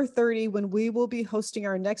at 4:30, when we will be hosting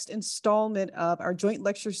our next installment of our joint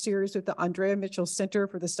lecture series with the Andrea Mitchell Center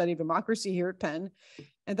for the Study of Democracy here at Penn.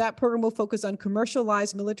 And that program will focus on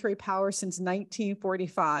commercialized military power since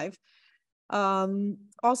 1945.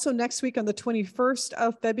 Also next week on the 21st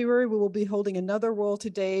of February, we will be holding another World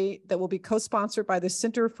Today that will be co-sponsored by the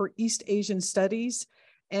Center for East Asian Studies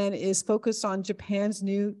and is focused on Japan's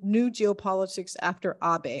new geopolitics after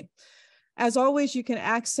Abe. As always, you can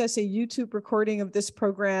access a YouTube recording of this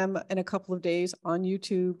program in a couple of days on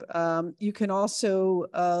YouTube. You can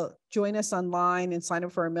also join us online and sign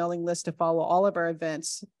up for our mailing list to follow all of our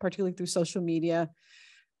events, particularly through social media.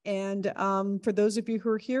 And for those of you who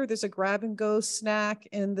are here, there's a grab and go snack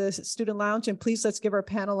in the student lounge. And please, let's give our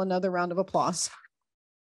panel another round of applause.